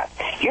have.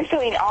 You're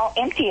feeling all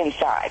empty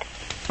inside.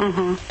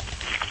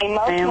 Mm-hmm.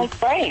 Emotionally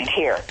drained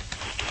here.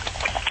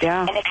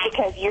 Yeah. And it's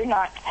because you're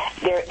not,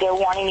 they're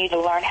wanting you to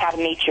learn how to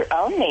meet your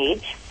own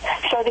needs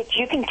so that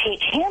you can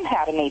teach him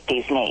how to meet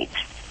these needs.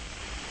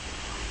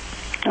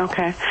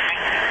 Okay.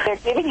 They're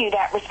giving you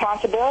that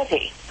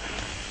responsibility.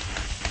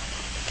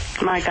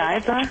 My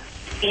guides are?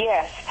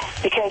 Yes,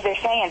 because they're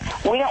saying,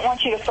 we don't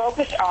want you to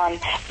focus on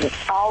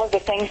all of the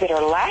things that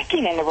are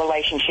lacking in the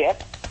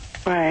relationship.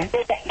 Right.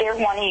 They're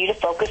wanting you to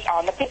focus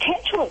on the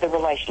potential of the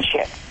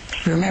relationship.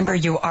 Remember,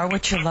 you are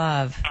what you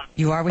love.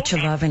 You are what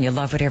you love, and you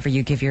love whatever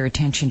you give your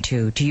attention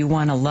to. Do you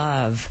want to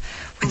love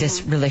where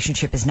this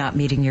relationship is not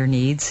meeting your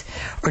needs?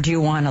 Or do you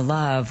want to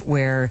love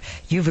where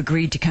you've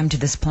agreed to come to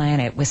this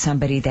planet with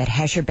somebody that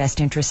has your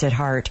best interests at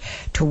heart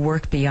to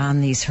work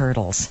beyond these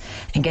hurdles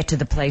and get to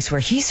the place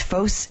where he's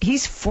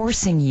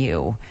forcing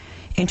you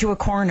into a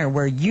corner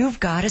where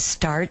you've got to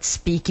start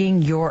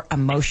speaking your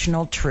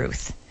emotional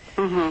truth.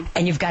 Mm-hmm.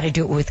 And you've got to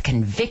do it with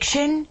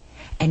conviction,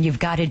 and you've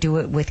got to do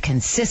it with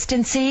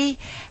consistency,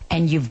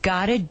 and you've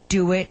got to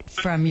do it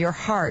from your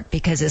heart.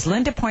 Because as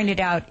Linda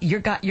pointed out,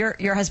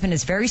 your husband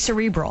is very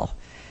cerebral.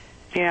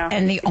 Yeah.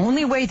 And the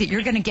only way that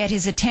you're going to get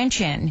his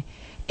attention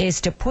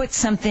is to put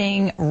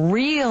something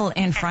real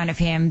in front of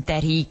him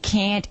that he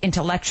can't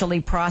intellectually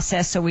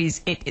process. So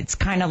it's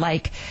kind of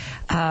like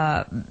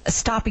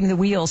stopping the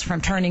wheels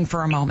from turning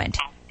for a moment.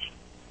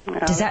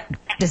 Does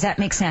that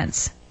make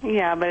sense?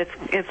 Yeah, but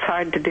it's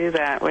hard to do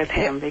that with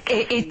him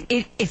because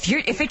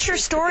if it's your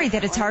story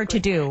that it's hard to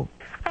do,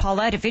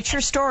 Paulette, if it's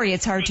your story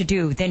it's hard to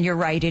do, then you're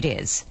right, it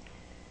is.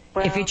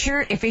 well,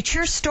 if it's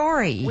your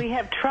story, we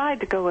have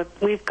tried to go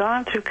with. We've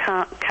gone through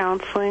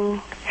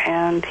counseling,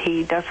 and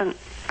he doesn't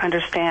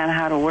understand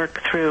how to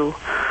work through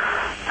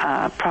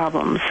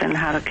problems and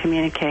how to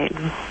communicate.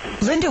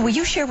 Linda, will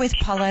you share with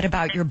Paulette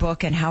about your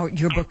book and how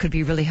your book could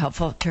be really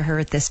helpful to her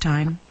at this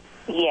time?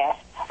 Yes.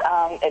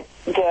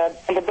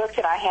 The book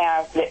that I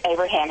have that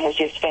Abraham has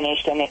just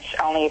finished, and it's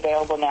only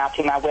available now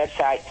through my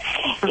website,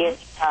 is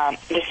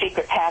The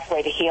Secret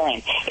Pathway to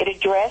Healing. It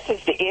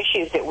addresses the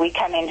issues that we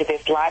come into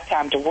this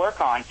lifetime to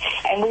work on,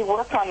 and we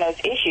work on those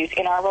issues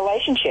in our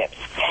relationships.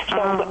 So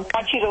I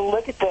want you to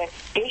look at the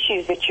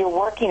issues that you're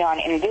working on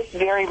in this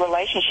very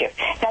relationship.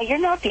 Now, you're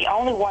not the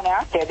only one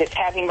out there that's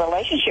having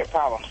relationship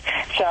problems.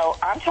 So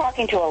I'm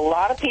talking to a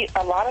lot of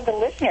the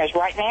listeners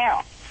right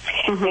now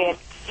that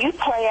you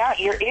play out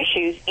your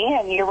issues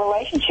in your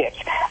relationships.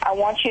 I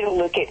want you to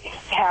look at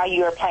how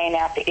you are playing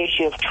out the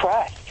issue of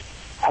trust,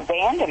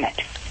 abandonment,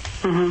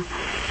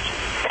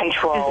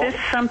 control. Is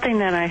this something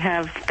that I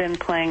have been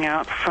playing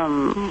out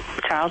from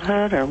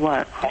childhood, or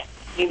what?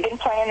 You've been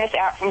playing this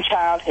out from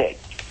childhood.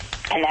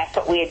 And that's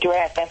what we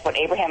address. That's what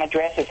Abraham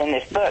addresses in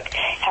this book,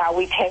 how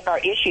we take our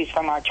issues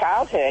from our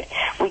childhood,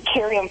 we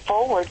carry them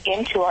forward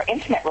into our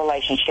intimate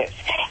relationships,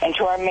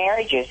 into our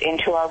marriages,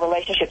 into our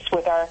relationships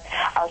with our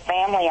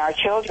family, our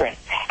children,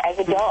 as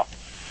adults.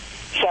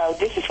 So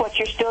this is what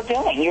you're still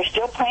doing. You're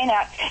still playing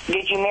out,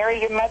 did you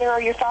marry your mother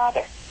or your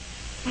father?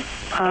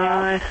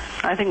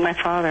 I think my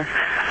father.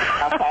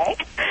 Okay,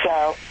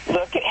 so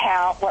look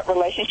at what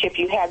relationship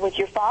you had with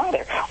your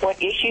father,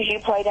 what issues you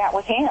played out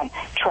with him.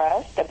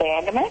 Trust,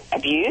 abandonment,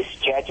 abuse,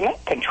 judgment,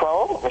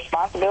 control,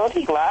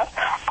 responsibility, love,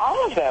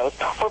 all of those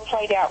were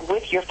played out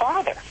with your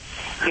father.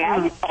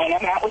 Now you're playing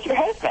them out with your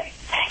husband.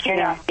 You're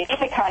not getting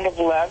the kind of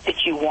love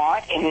that you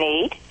want and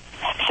need,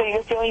 so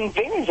you're feeling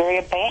very, very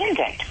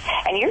abandoned,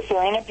 and you're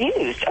feeling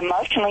abused,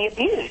 emotionally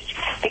abused,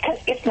 because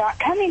it's not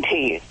coming to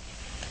you.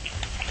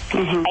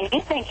 And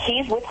you think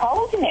he's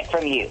withholding it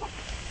from you,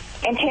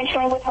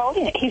 intentionally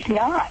withholding it. He's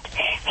not.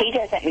 He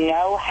doesn't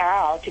know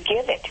how to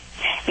give it,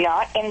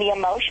 not in the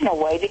emotional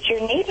way that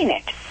you're needing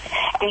it.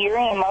 And you're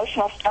in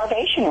emotional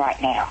starvation right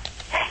now.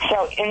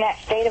 So in that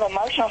state of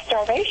emotional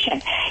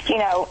starvation,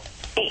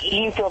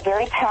 you feel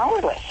very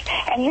powerless.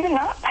 And you're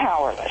not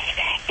powerless.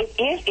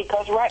 It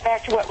goes right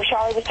back to what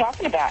Rashali was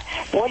talking about.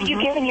 What are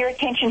you giving your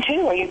attention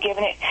to? Are you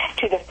giving it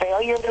to the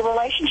failure of the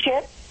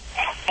relationship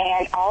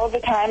and all of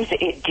the times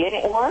that it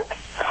didn't work?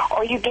 Or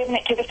are you giving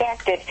it to the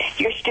fact that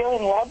you're still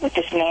in love with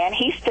this man,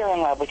 he's still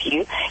in love with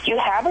you, you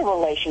have a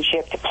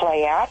relationship to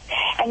play out,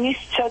 and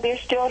so there's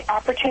still an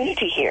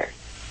opportunity here.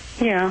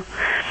 Yeah,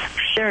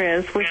 there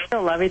is. We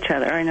still love each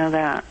other. I know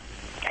that.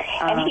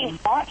 And he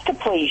wants to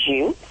please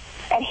you,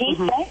 and he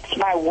thinks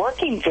by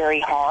working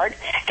very hard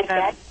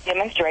that's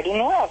demonstrating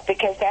love,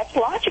 because that's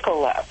logical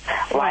love.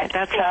 Right,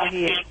 that's how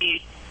he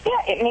is.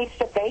 Yeah, it meets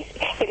the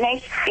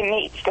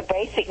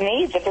basic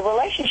needs of the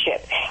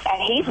relationship,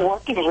 and he's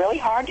working really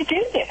hard to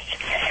do this.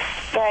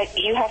 But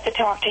you have to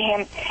talk to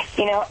him,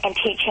 and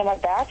teach him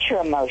about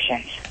your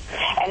emotions,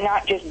 and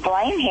not just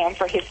blame him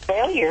for his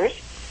failures,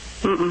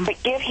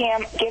 but give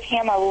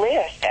him a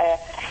list,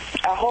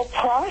 a whole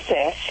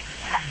process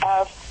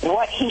of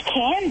what he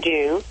can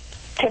do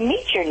to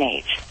meet your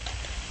needs.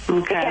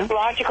 Okay. Because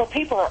logical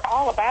people are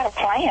all about a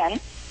plan.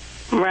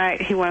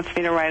 Right. He wants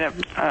me to write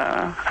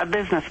a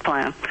business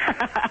plan.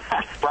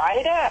 Write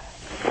it up.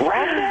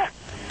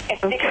 And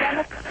stick it on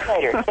the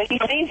calculator. So he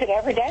sees it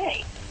every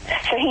day.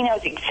 So he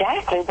knows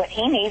exactly what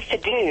he needs to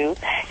do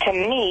to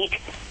meet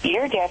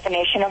your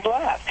definition of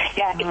love.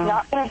 Now, it's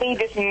not going to be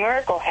this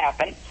miracle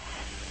happen.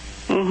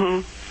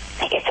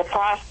 It's a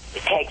process.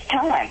 It takes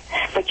time.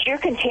 But you're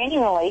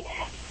continually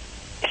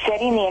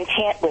setting the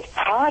intent with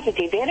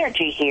positive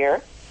energy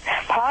here,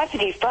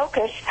 positive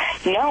focus,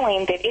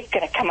 knowing that it's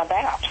going to come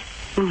about.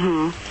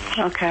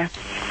 Okay.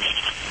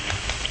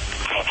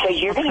 So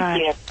you're going to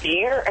give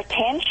your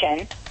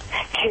attention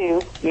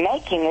to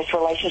making this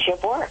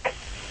relationship work.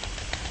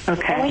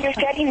 Okay. And when you're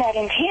setting that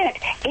intent,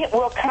 it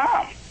will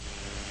come.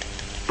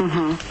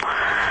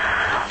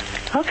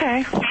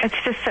 Okay. It's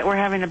just that we're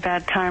having a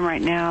bad time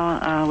right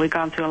now. We've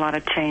gone through a lot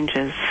of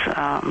changes,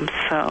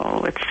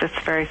 so it's just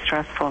very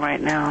stressful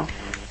right now.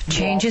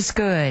 Change is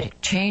good.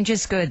 Change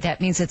is good. That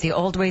means that the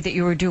old way that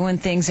you were doing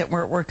things that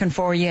weren't working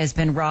for you has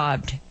been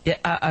robbed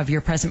of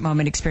your present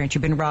moment experience.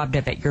 You've been robbed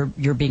of it.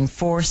 You're being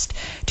forced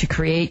to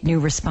create new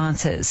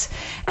responses.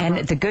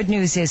 And the good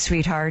news is,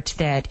 sweetheart,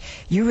 that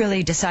you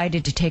really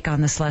decided to take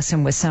on this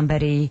lesson with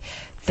somebody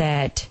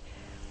that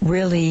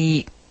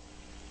really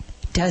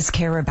does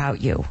care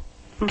about you.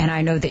 And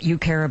I know that you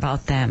care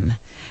about them.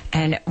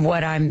 And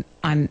what I'm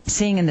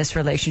seeing in this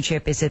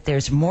relationship is that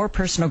there's more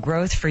personal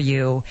growth for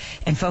you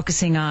and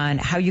focusing on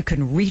how you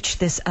can reach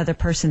this other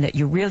person that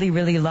you really,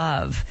 really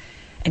love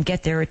and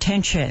get their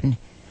attention.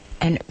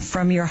 And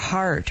from your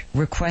heart,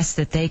 request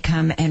that they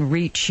come and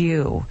reach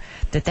you.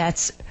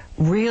 That's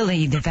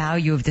really the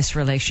value of this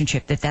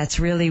relationship. That's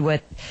really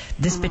what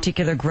this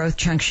particular growth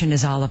junction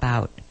is all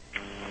about.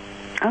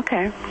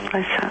 Okay.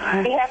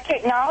 You have to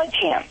acknowledge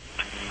him.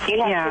 You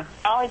have to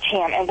acknowledge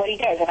him and what he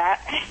does. And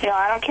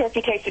I don't care if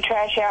he takes the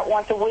trash out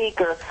once a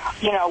week or,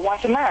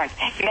 once a month.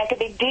 Make a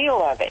big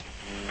deal of it.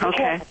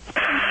 Okay.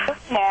 Because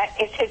that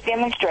is his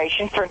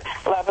demonstration for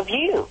love of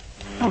you.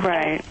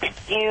 Right.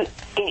 And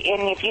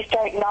if you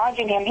start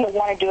acknowledging him, he'll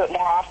want to do it more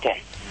often.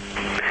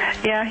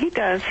 Yeah, he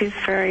does. He's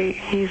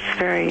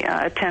very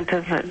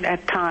attentive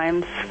at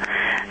times,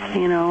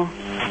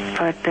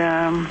 but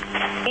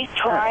he's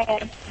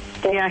trying.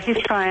 Yeah, he's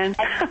trying.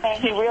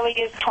 He really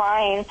is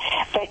trying,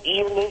 but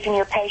you're losing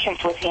your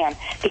patience with him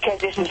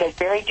because this is a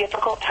very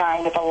difficult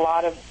time with a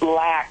lot of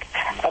lack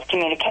of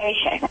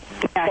communication.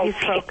 Yeah, so he's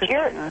focused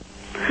on it.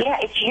 Yeah,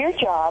 it's your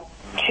job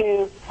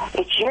to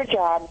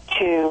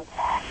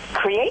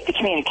create the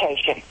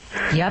communication.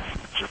 Yep.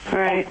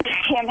 Right. And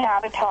teach him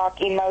how to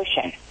talk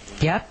emotion.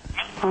 Yep.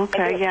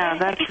 Okay, yeah,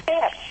 that's...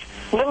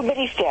 Little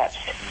bitty steps.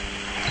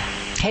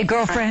 Hey,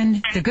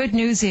 girlfriend, the good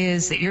news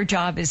is that your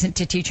job isn't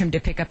to teach him to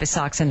pick up his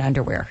socks and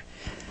underwear.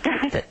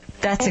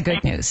 That's the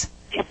good news.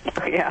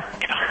 Yeah.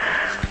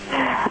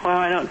 Well,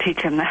 I don't teach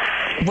him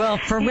that. Well,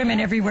 for women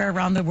everywhere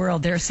around the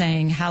world, they're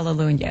saying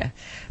hallelujah.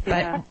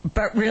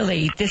 But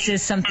really, this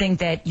is something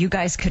that you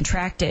guys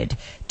contracted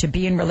to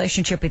be in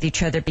relationship with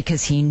each other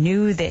because he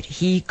knew that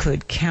he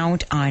could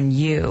count on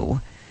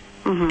you,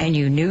 and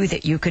you knew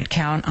that you could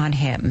count on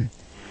him.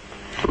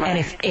 Right.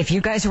 And if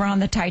you guys were on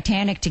the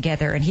Titanic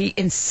together and he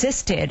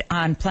insisted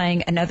on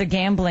playing another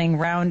gambling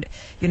round,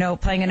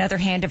 playing another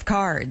hand of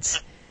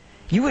cards,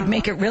 you would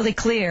make it really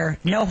clear,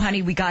 no,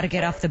 honey, we got to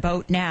get off the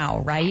boat now,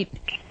 right?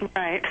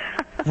 Right.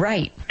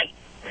 Right.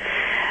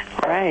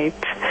 Right.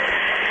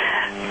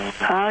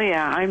 Oh,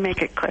 yeah, I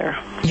make it clear.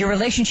 Your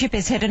relationship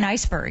has hit an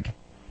iceberg.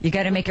 You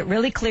got to make it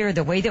really clear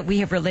the way that we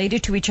have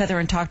related to each other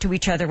and talked to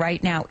each other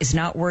right now is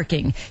not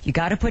working. You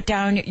got to put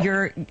down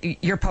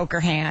your poker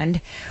hand.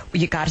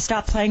 You got to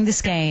stop playing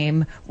this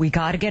game. We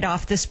got to get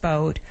off this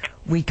boat.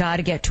 We got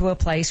to get to a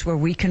place where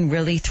we can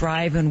really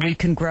thrive and we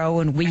can grow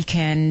and we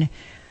can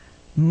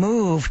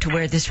move to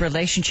where this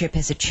relationship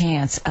has a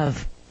chance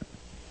of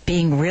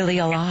being really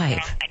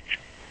alive.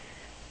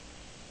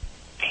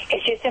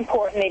 It's just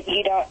important that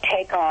you don't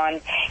take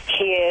on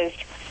his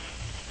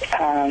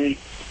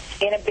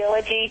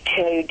inability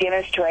to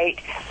demonstrate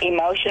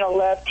emotional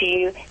love to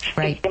you.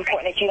 Right. It's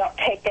important that you don't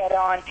take that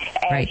on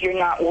as you're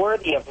not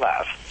worthy of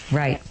love.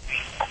 Right.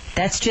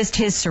 That's just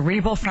his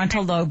cerebral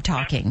frontal lobe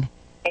talking.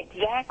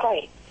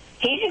 Exactly.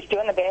 He's just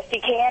doing the best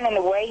he can in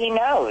the way he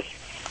knows.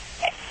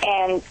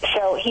 And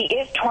so he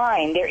is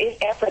trying. There is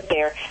effort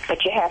there,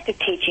 but you have to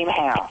teach him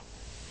how.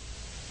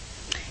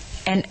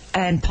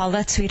 And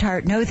Paulette,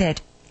 sweetheart, know that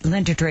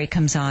Linda Drake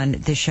comes on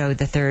the show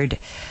the third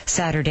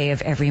Saturday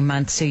of every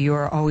month, so you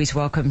are always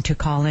welcome to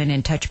call in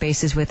and touch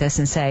bases with us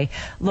and say,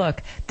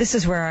 look, this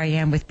is where I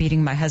am with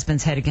beating my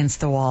husband's head against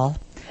the wall.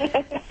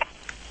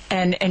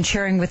 And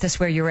sharing with us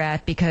where you're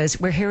at, because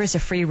we're here as a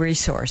free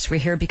resource. We're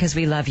here because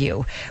we love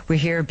you. We're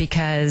here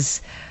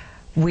because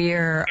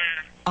we're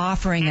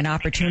offering an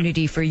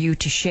opportunity for you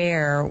to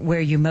share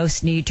where you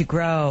most need to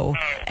grow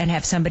and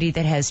have somebody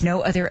that has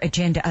no other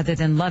agenda other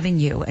than loving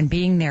you and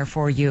being there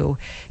for you,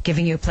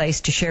 giving you a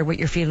place to share what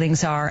your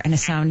feelings are and a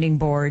sounding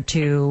board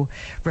to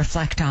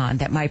reflect on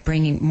that might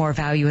bring more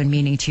value and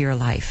meaning to your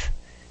life.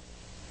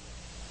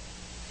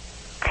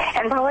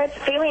 And Paulette's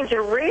feelings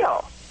are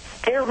real.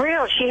 They're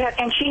real. She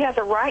has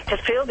a right to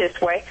feel this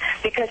way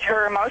because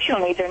her emotional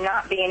needs are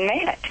not being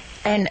met.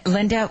 And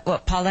Linda,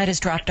 Paulette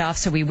has dropped off,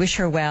 so we wish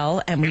her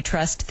well, and we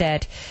trust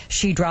that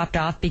she dropped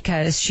off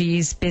because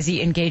she's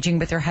busy engaging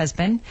with her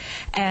husband.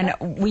 And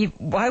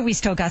while we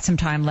still got some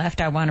time left,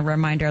 I want to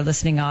remind our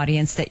listening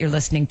audience that you're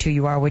listening to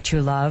You Are What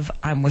You Love.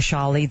 I'm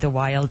Wishali, the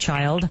Wild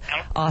Child,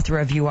 author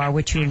of You Are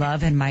What You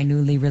Love and my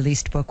newly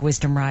released book,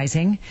 Wisdom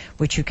Rising,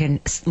 which you can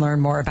learn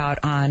more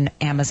about on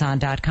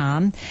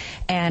Amazon.com.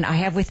 And I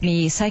have with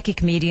me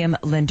psychic medium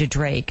Linda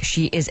Drake.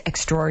 She is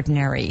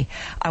extraordinary.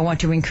 I want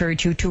to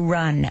encourage you to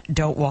run,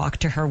 don't walk,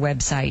 to her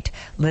website,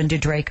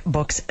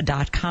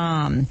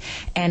 lindadrakebooks.com.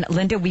 And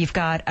Linda, we've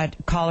got a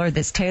caller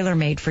that's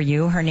tailor-made for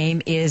you. Her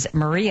name is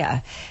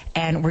Maria,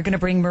 and we're going to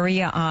bring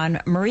Maria on.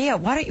 Maria,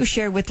 why don't you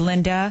share with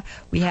Linda?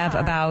 We have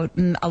about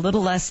a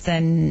little less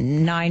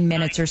than 9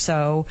 minutes or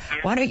so.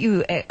 Why don't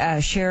you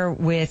share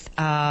with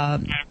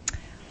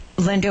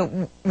Linda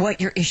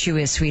what your issue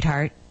is,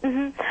 sweetheart?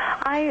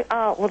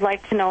 I would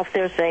like to know if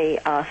there's a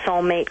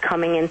soulmate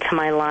coming into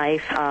my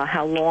life.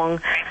 How long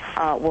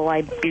will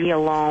I be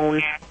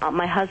alone?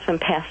 My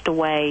husband passed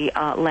away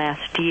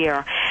last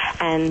year,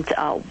 and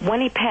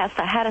when he passed,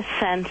 I had a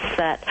sense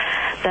that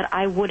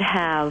I would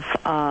have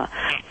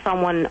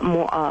someone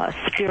more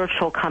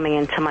spiritual coming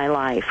into my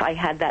life. I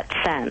had that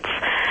sense.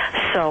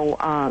 So,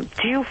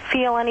 do you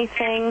feel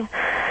anything?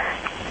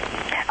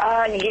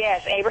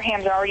 Yes,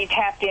 Abraham's already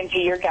tapped into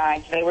your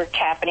guides. They were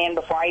tapping in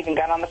before I even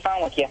got on the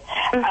phone with you.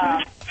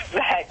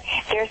 But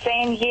they're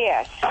saying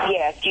yes,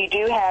 you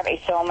do have a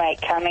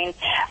soulmate coming,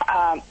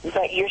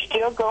 but you're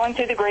still going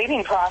through the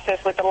grieving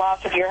process with the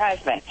loss of your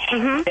husband.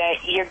 That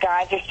your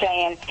guides are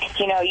saying,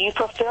 you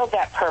fulfilled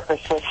that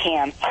purpose with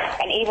him.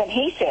 And even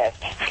he says,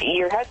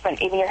 your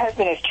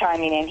husband is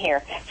chiming in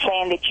here,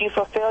 saying that you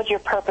fulfilled your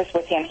purpose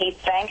with him. He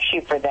thanks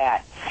you for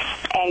that.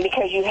 And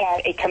because you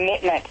had a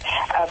commitment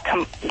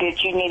that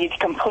you needed to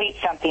complete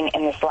something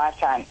in this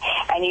lifetime,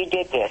 and you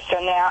did this.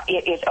 So now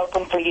it is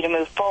open for you to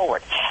move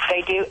forward.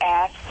 They do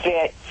ask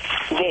that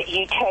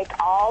you take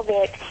all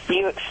that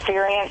you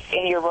experienced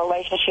in your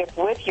relationship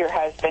with your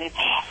husband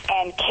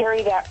and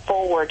carry that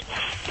forward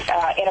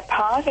in a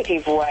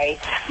positive way,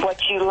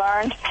 what you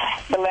learned,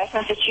 the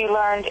lessons that you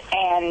learned,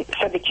 and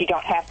so that you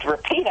don't have to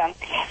repeat them,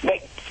 but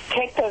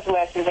take those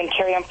lessons and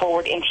carry them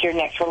forward into your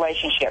next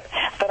relationship.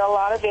 But a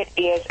lot of it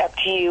is up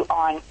to you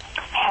on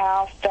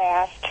how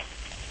fast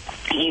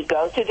you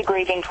go through the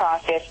grieving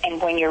process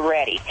and when you're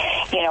ready.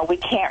 We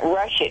can't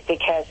rush it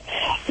because,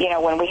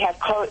 when we have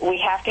we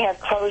have to have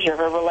closure of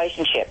a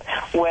relationship,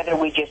 whether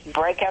we just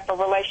break up a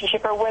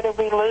relationship or whether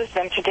we lose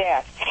them to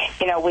death.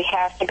 We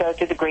have to go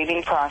through the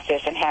grieving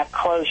process and have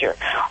closure,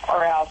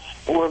 or else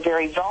we're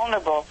very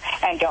vulnerable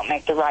and don't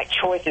make the right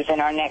choices in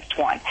our next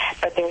one.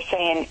 But they're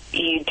saying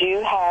you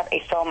do have a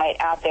soulmate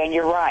out there, and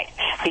you're right,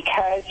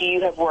 because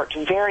you have worked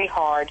very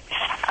hard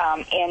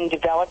in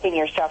developing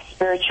yourself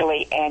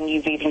spiritually, and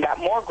you've even got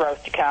more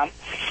growth to come.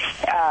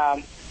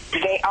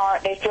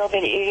 They feel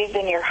that it is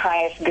in your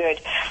highest good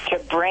to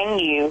bring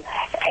you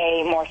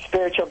a more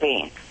spiritual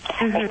being,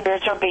 a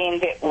spiritual being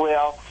that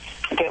will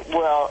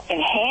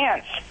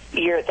enhance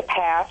the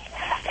path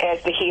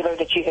as the healer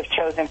that you have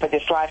chosen for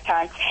this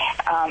lifetime,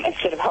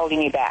 instead of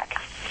holding you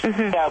back.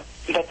 So,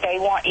 but they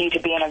want you to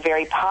be in a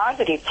very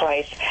positive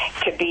place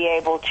to be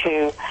able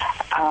to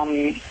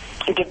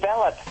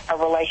develop a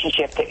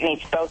relationship that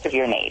meets both of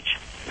your needs.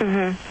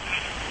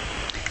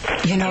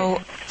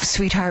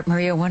 Sweetheart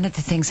Maria, one of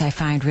the things I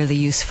find really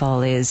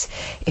useful is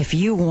if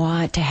you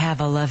want to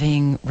have a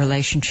loving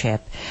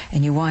relationship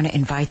and you want to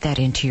invite that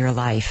into your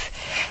life,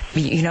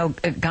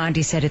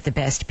 Gandhi said it the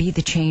best, be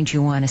the change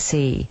you want to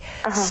see.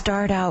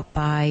 Start out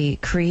by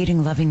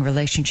creating loving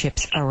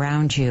relationships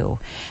around you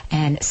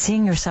and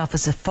seeing yourself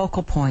as a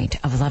focal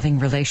point of loving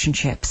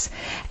relationships,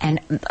 and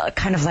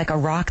kind of like a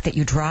rock that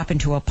you drop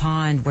into a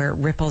pond where it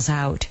ripples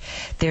out.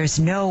 There's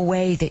no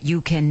way that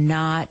you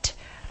cannot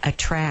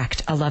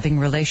attract a loving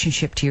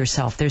relationship to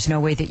yourself. There's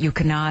no way that you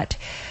cannot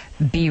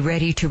be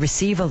ready to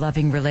receive a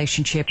loving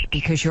relationship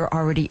because you're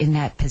already in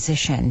that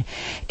position.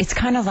 It's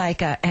kind of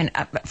like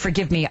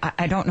forgive me,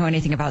 I don't know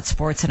anything about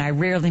sports, and I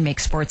rarely make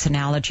sports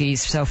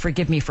analogies, so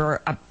forgive me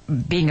for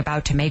being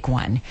about to make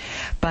one.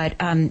 But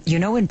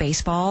in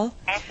baseball,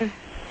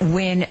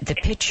 when the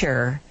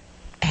pitcher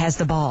has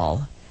the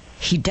ball,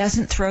 he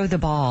doesn't throw the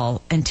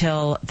ball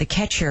until the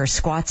catcher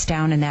squats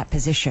down in that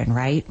position,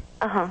 right?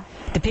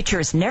 The pitcher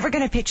is never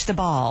going to pitch the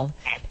ball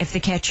if the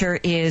catcher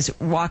is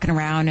walking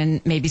around and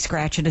maybe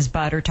scratching his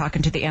butt or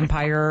talking to the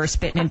umpire or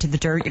spitting into the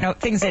dirt,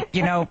 things that,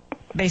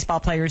 baseball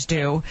players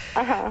do.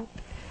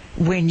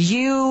 When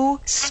you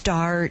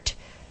start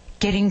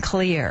getting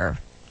clear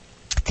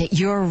that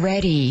you're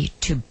ready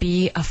to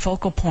be a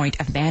focal point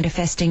of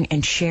manifesting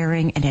and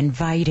sharing and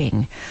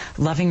inviting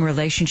loving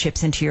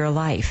relationships into your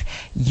life.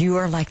 You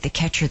are like the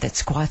catcher that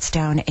squats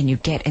down and you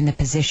get in the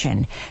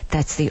position.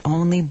 That's the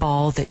only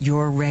ball that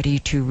you're ready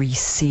to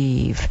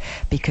receive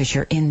because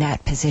you're in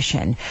that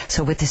position.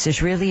 So what this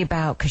is really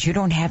about, because you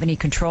don't have any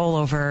control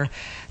over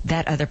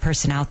that other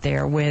person out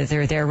there,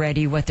 whether they're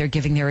ready, what they're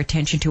giving their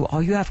attention to.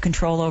 All you have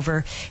control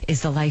over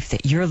is the life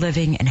that you're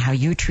living and how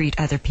you treat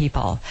other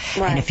people.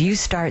 Right. And if you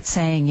start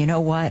saying, you know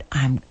what,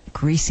 I'm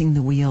greasing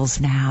the wheels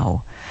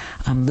now,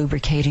 I'm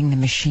lubricating the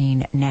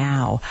machine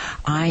now,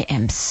 I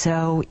am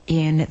so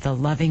in the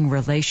loving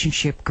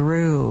relationship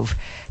groove,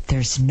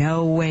 there's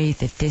no way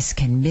that this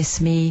can miss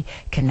me,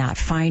 cannot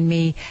find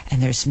me,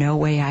 and there's no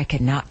way I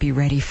can not be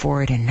ready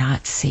for it and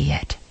not see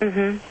it.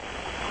 Mm-hmm.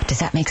 Does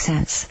that make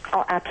sense?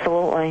 Oh,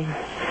 absolutely.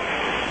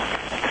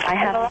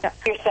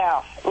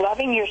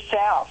 Loving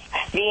yourself,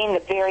 being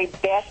the very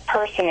best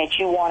person that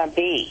you want to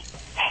be.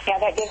 Now,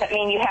 that doesn't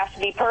mean you have to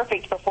be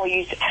perfect before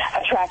you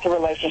attract a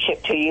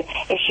relationship to you.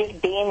 It's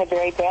just being the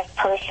very best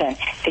person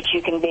that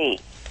you can be.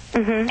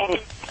 Mm-hmm. And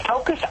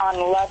focus on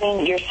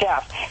loving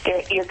yourself.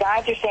 Your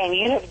guides are saying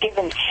you have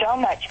given so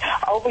much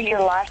over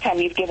your lifetime.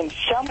 You've given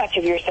so much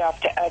of yourself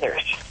to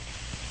others.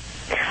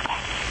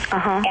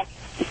 Uh-huh. And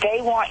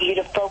they want you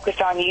to focus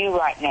on you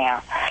right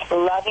now,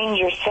 loving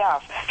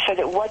yourself, so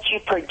that what you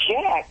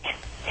project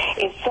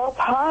is so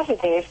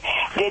positive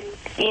that,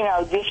 you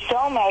know, this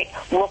soulmate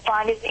will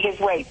find his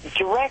way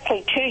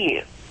directly to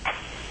you.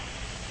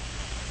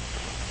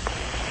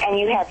 And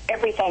you have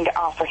everything to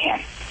offer him.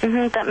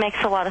 Mm-hmm. That makes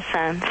a lot of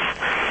sense.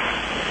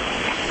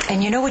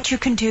 And you know what you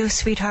can do,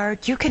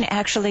 sweetheart? You can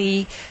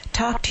actually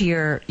talk to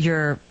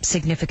your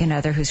significant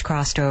other who's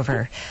crossed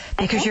over,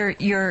 because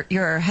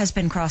your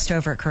husband crossed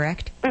over,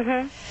 correct?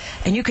 Mm-hmm.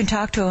 And you can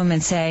talk to him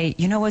and say,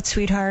 you know what,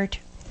 sweetheart?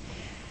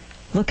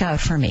 Look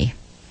out for me.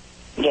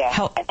 Yeah.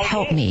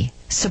 Help me.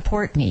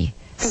 Support me.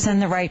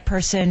 Send the right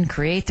person.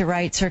 Create the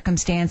right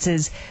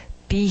circumstances.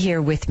 Be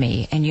here with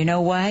me. And you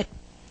know what?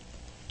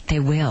 They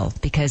will,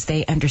 because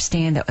they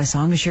understand that as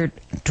long as you're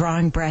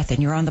drawing breath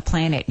and you're on the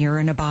planet and you're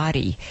in a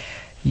body,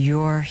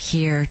 you're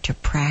here to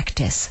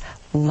practice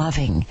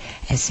loving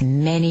as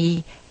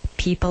many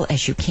people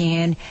as you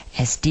can,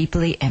 as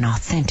deeply and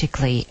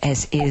authentically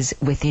as is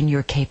within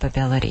your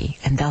capability.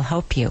 And they'll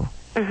help you.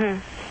 Mm-hmm.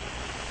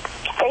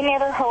 They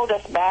never hold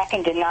us back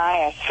and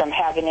deny us from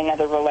having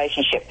another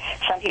relationship.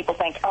 Some people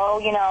think, oh,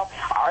 you know,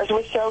 ours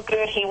was so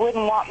good, he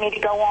wouldn't want me to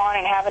go on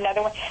and have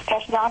another one.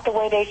 That's not the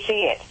way they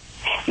see it.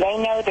 They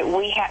know that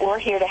we're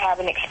here to have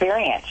an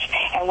experience,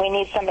 and we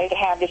need somebody to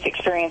have this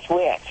experience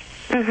with.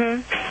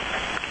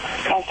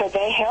 Mm-hmm. And so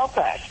they help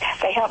us.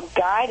 They help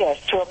guide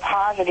us to a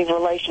positive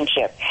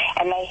relationship,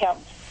 and they help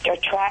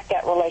attract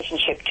that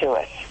relationship to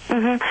us.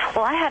 Mm-hmm.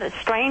 Well, I had a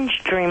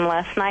strange dream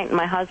last night, and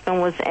my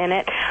husband was in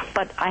it,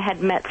 but I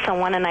had met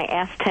someone, and I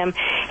asked him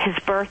his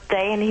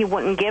birthday, and he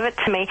wouldn't give it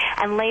to me.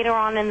 And later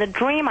on in the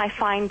dream, I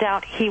find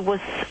out he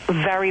was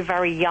very,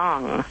 very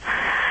young,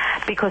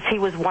 because he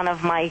was one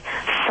of my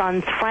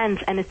son's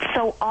friends. And it's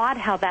so odd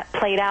how that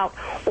played out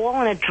all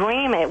in a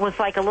dream. It was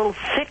like a little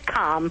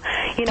sitcom.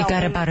 You know, You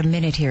got about a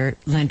minute here,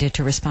 Linda,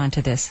 to respond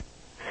to this.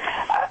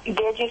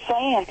 They're just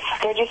saying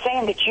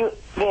that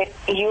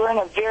you're in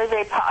a very,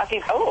 very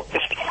positive. Oh,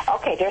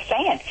 okay. They're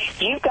saying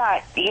you've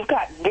got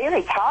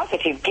very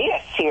positive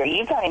gifts here.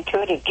 You've got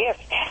intuitive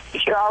gifts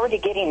that you're already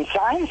getting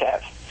signs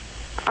of.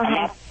 And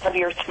that's of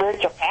your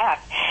spiritual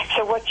path.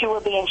 So what you were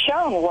being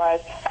shown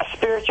was a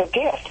spiritual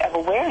gift of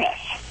awareness.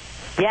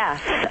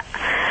 Yes.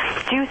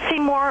 Do you see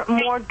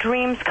more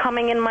dreams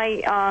coming in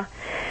my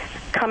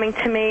coming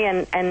to me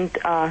and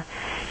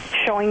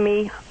showing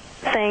me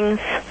things?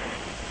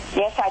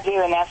 Yes, I do,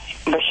 and that's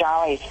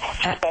Vishali's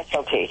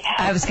specialty.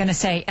 I was going to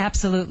say,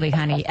 absolutely,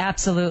 honey,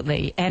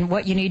 absolutely. And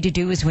what you need to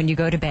do is when you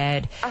go to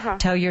bed,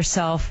 tell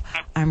yourself,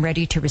 I'm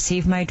ready to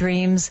receive my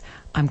dreams,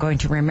 I'm going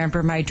to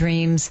remember my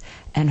dreams,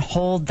 and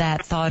hold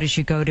that thought as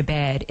you go to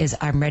bed, is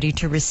I'm ready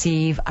to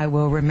receive, I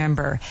will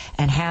remember,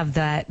 and have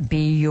that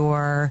be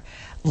your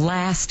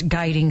last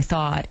guiding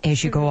thought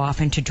as you go off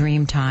into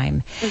dream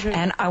time.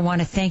 And I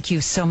want to thank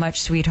you so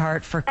much,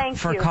 sweetheart, for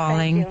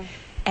calling. Thank you.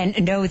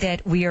 And know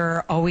that we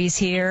are always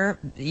here,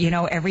 you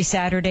know, every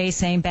Saturday,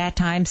 same bat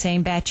time,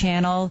 same bat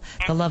channel.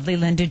 The lovely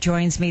Linda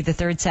joins me the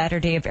third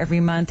Saturday of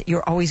every month.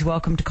 You're always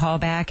welcome to call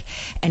back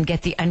and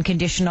get the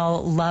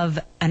unconditional love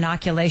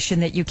inoculation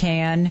that you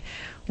can.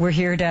 We're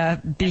here to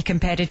be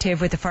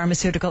competitive with the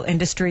pharmaceutical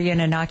industry and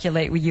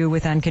inoculate you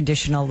with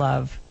unconditional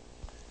love.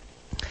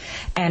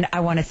 And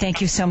I want to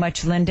thank you so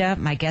much, Linda.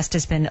 My guest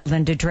has been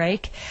Linda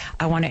Drake.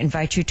 I want to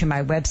invite you to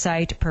my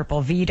website,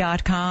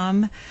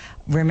 purplev.com.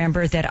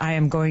 Remember that I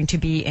am going to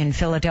be in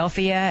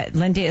Philadelphia.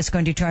 Linda is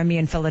going to join me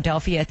in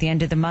Philadelphia at the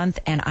end of the month,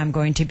 and I'm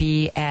going to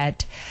be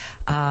at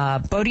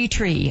Bodhi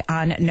Tree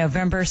on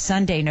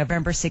Sunday,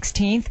 November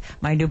 16th.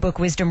 My new book,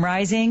 Wisdom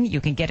Rising. You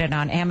can get it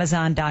on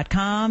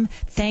Amazon.com.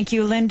 Thank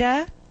you,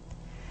 Linda.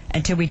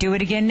 Until we do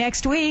it again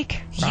next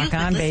week, rock You've been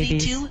on, listening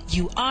babies. to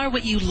You Are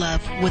What You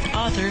Love with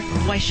author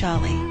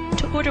Vaishali.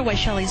 To order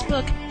Vaishali's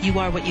book, You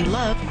Are What You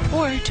Love,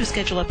 or to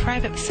schedule a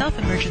private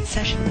self-emergent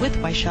session with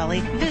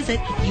Vaishali, visit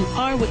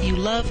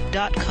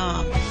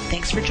youarewhatyoulove.com.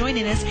 Thanks for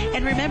joining us,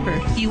 and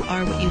remember, you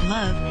are what you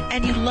love,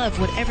 and you love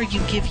whatever you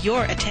give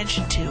your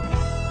attention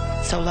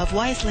to. So love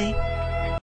wisely.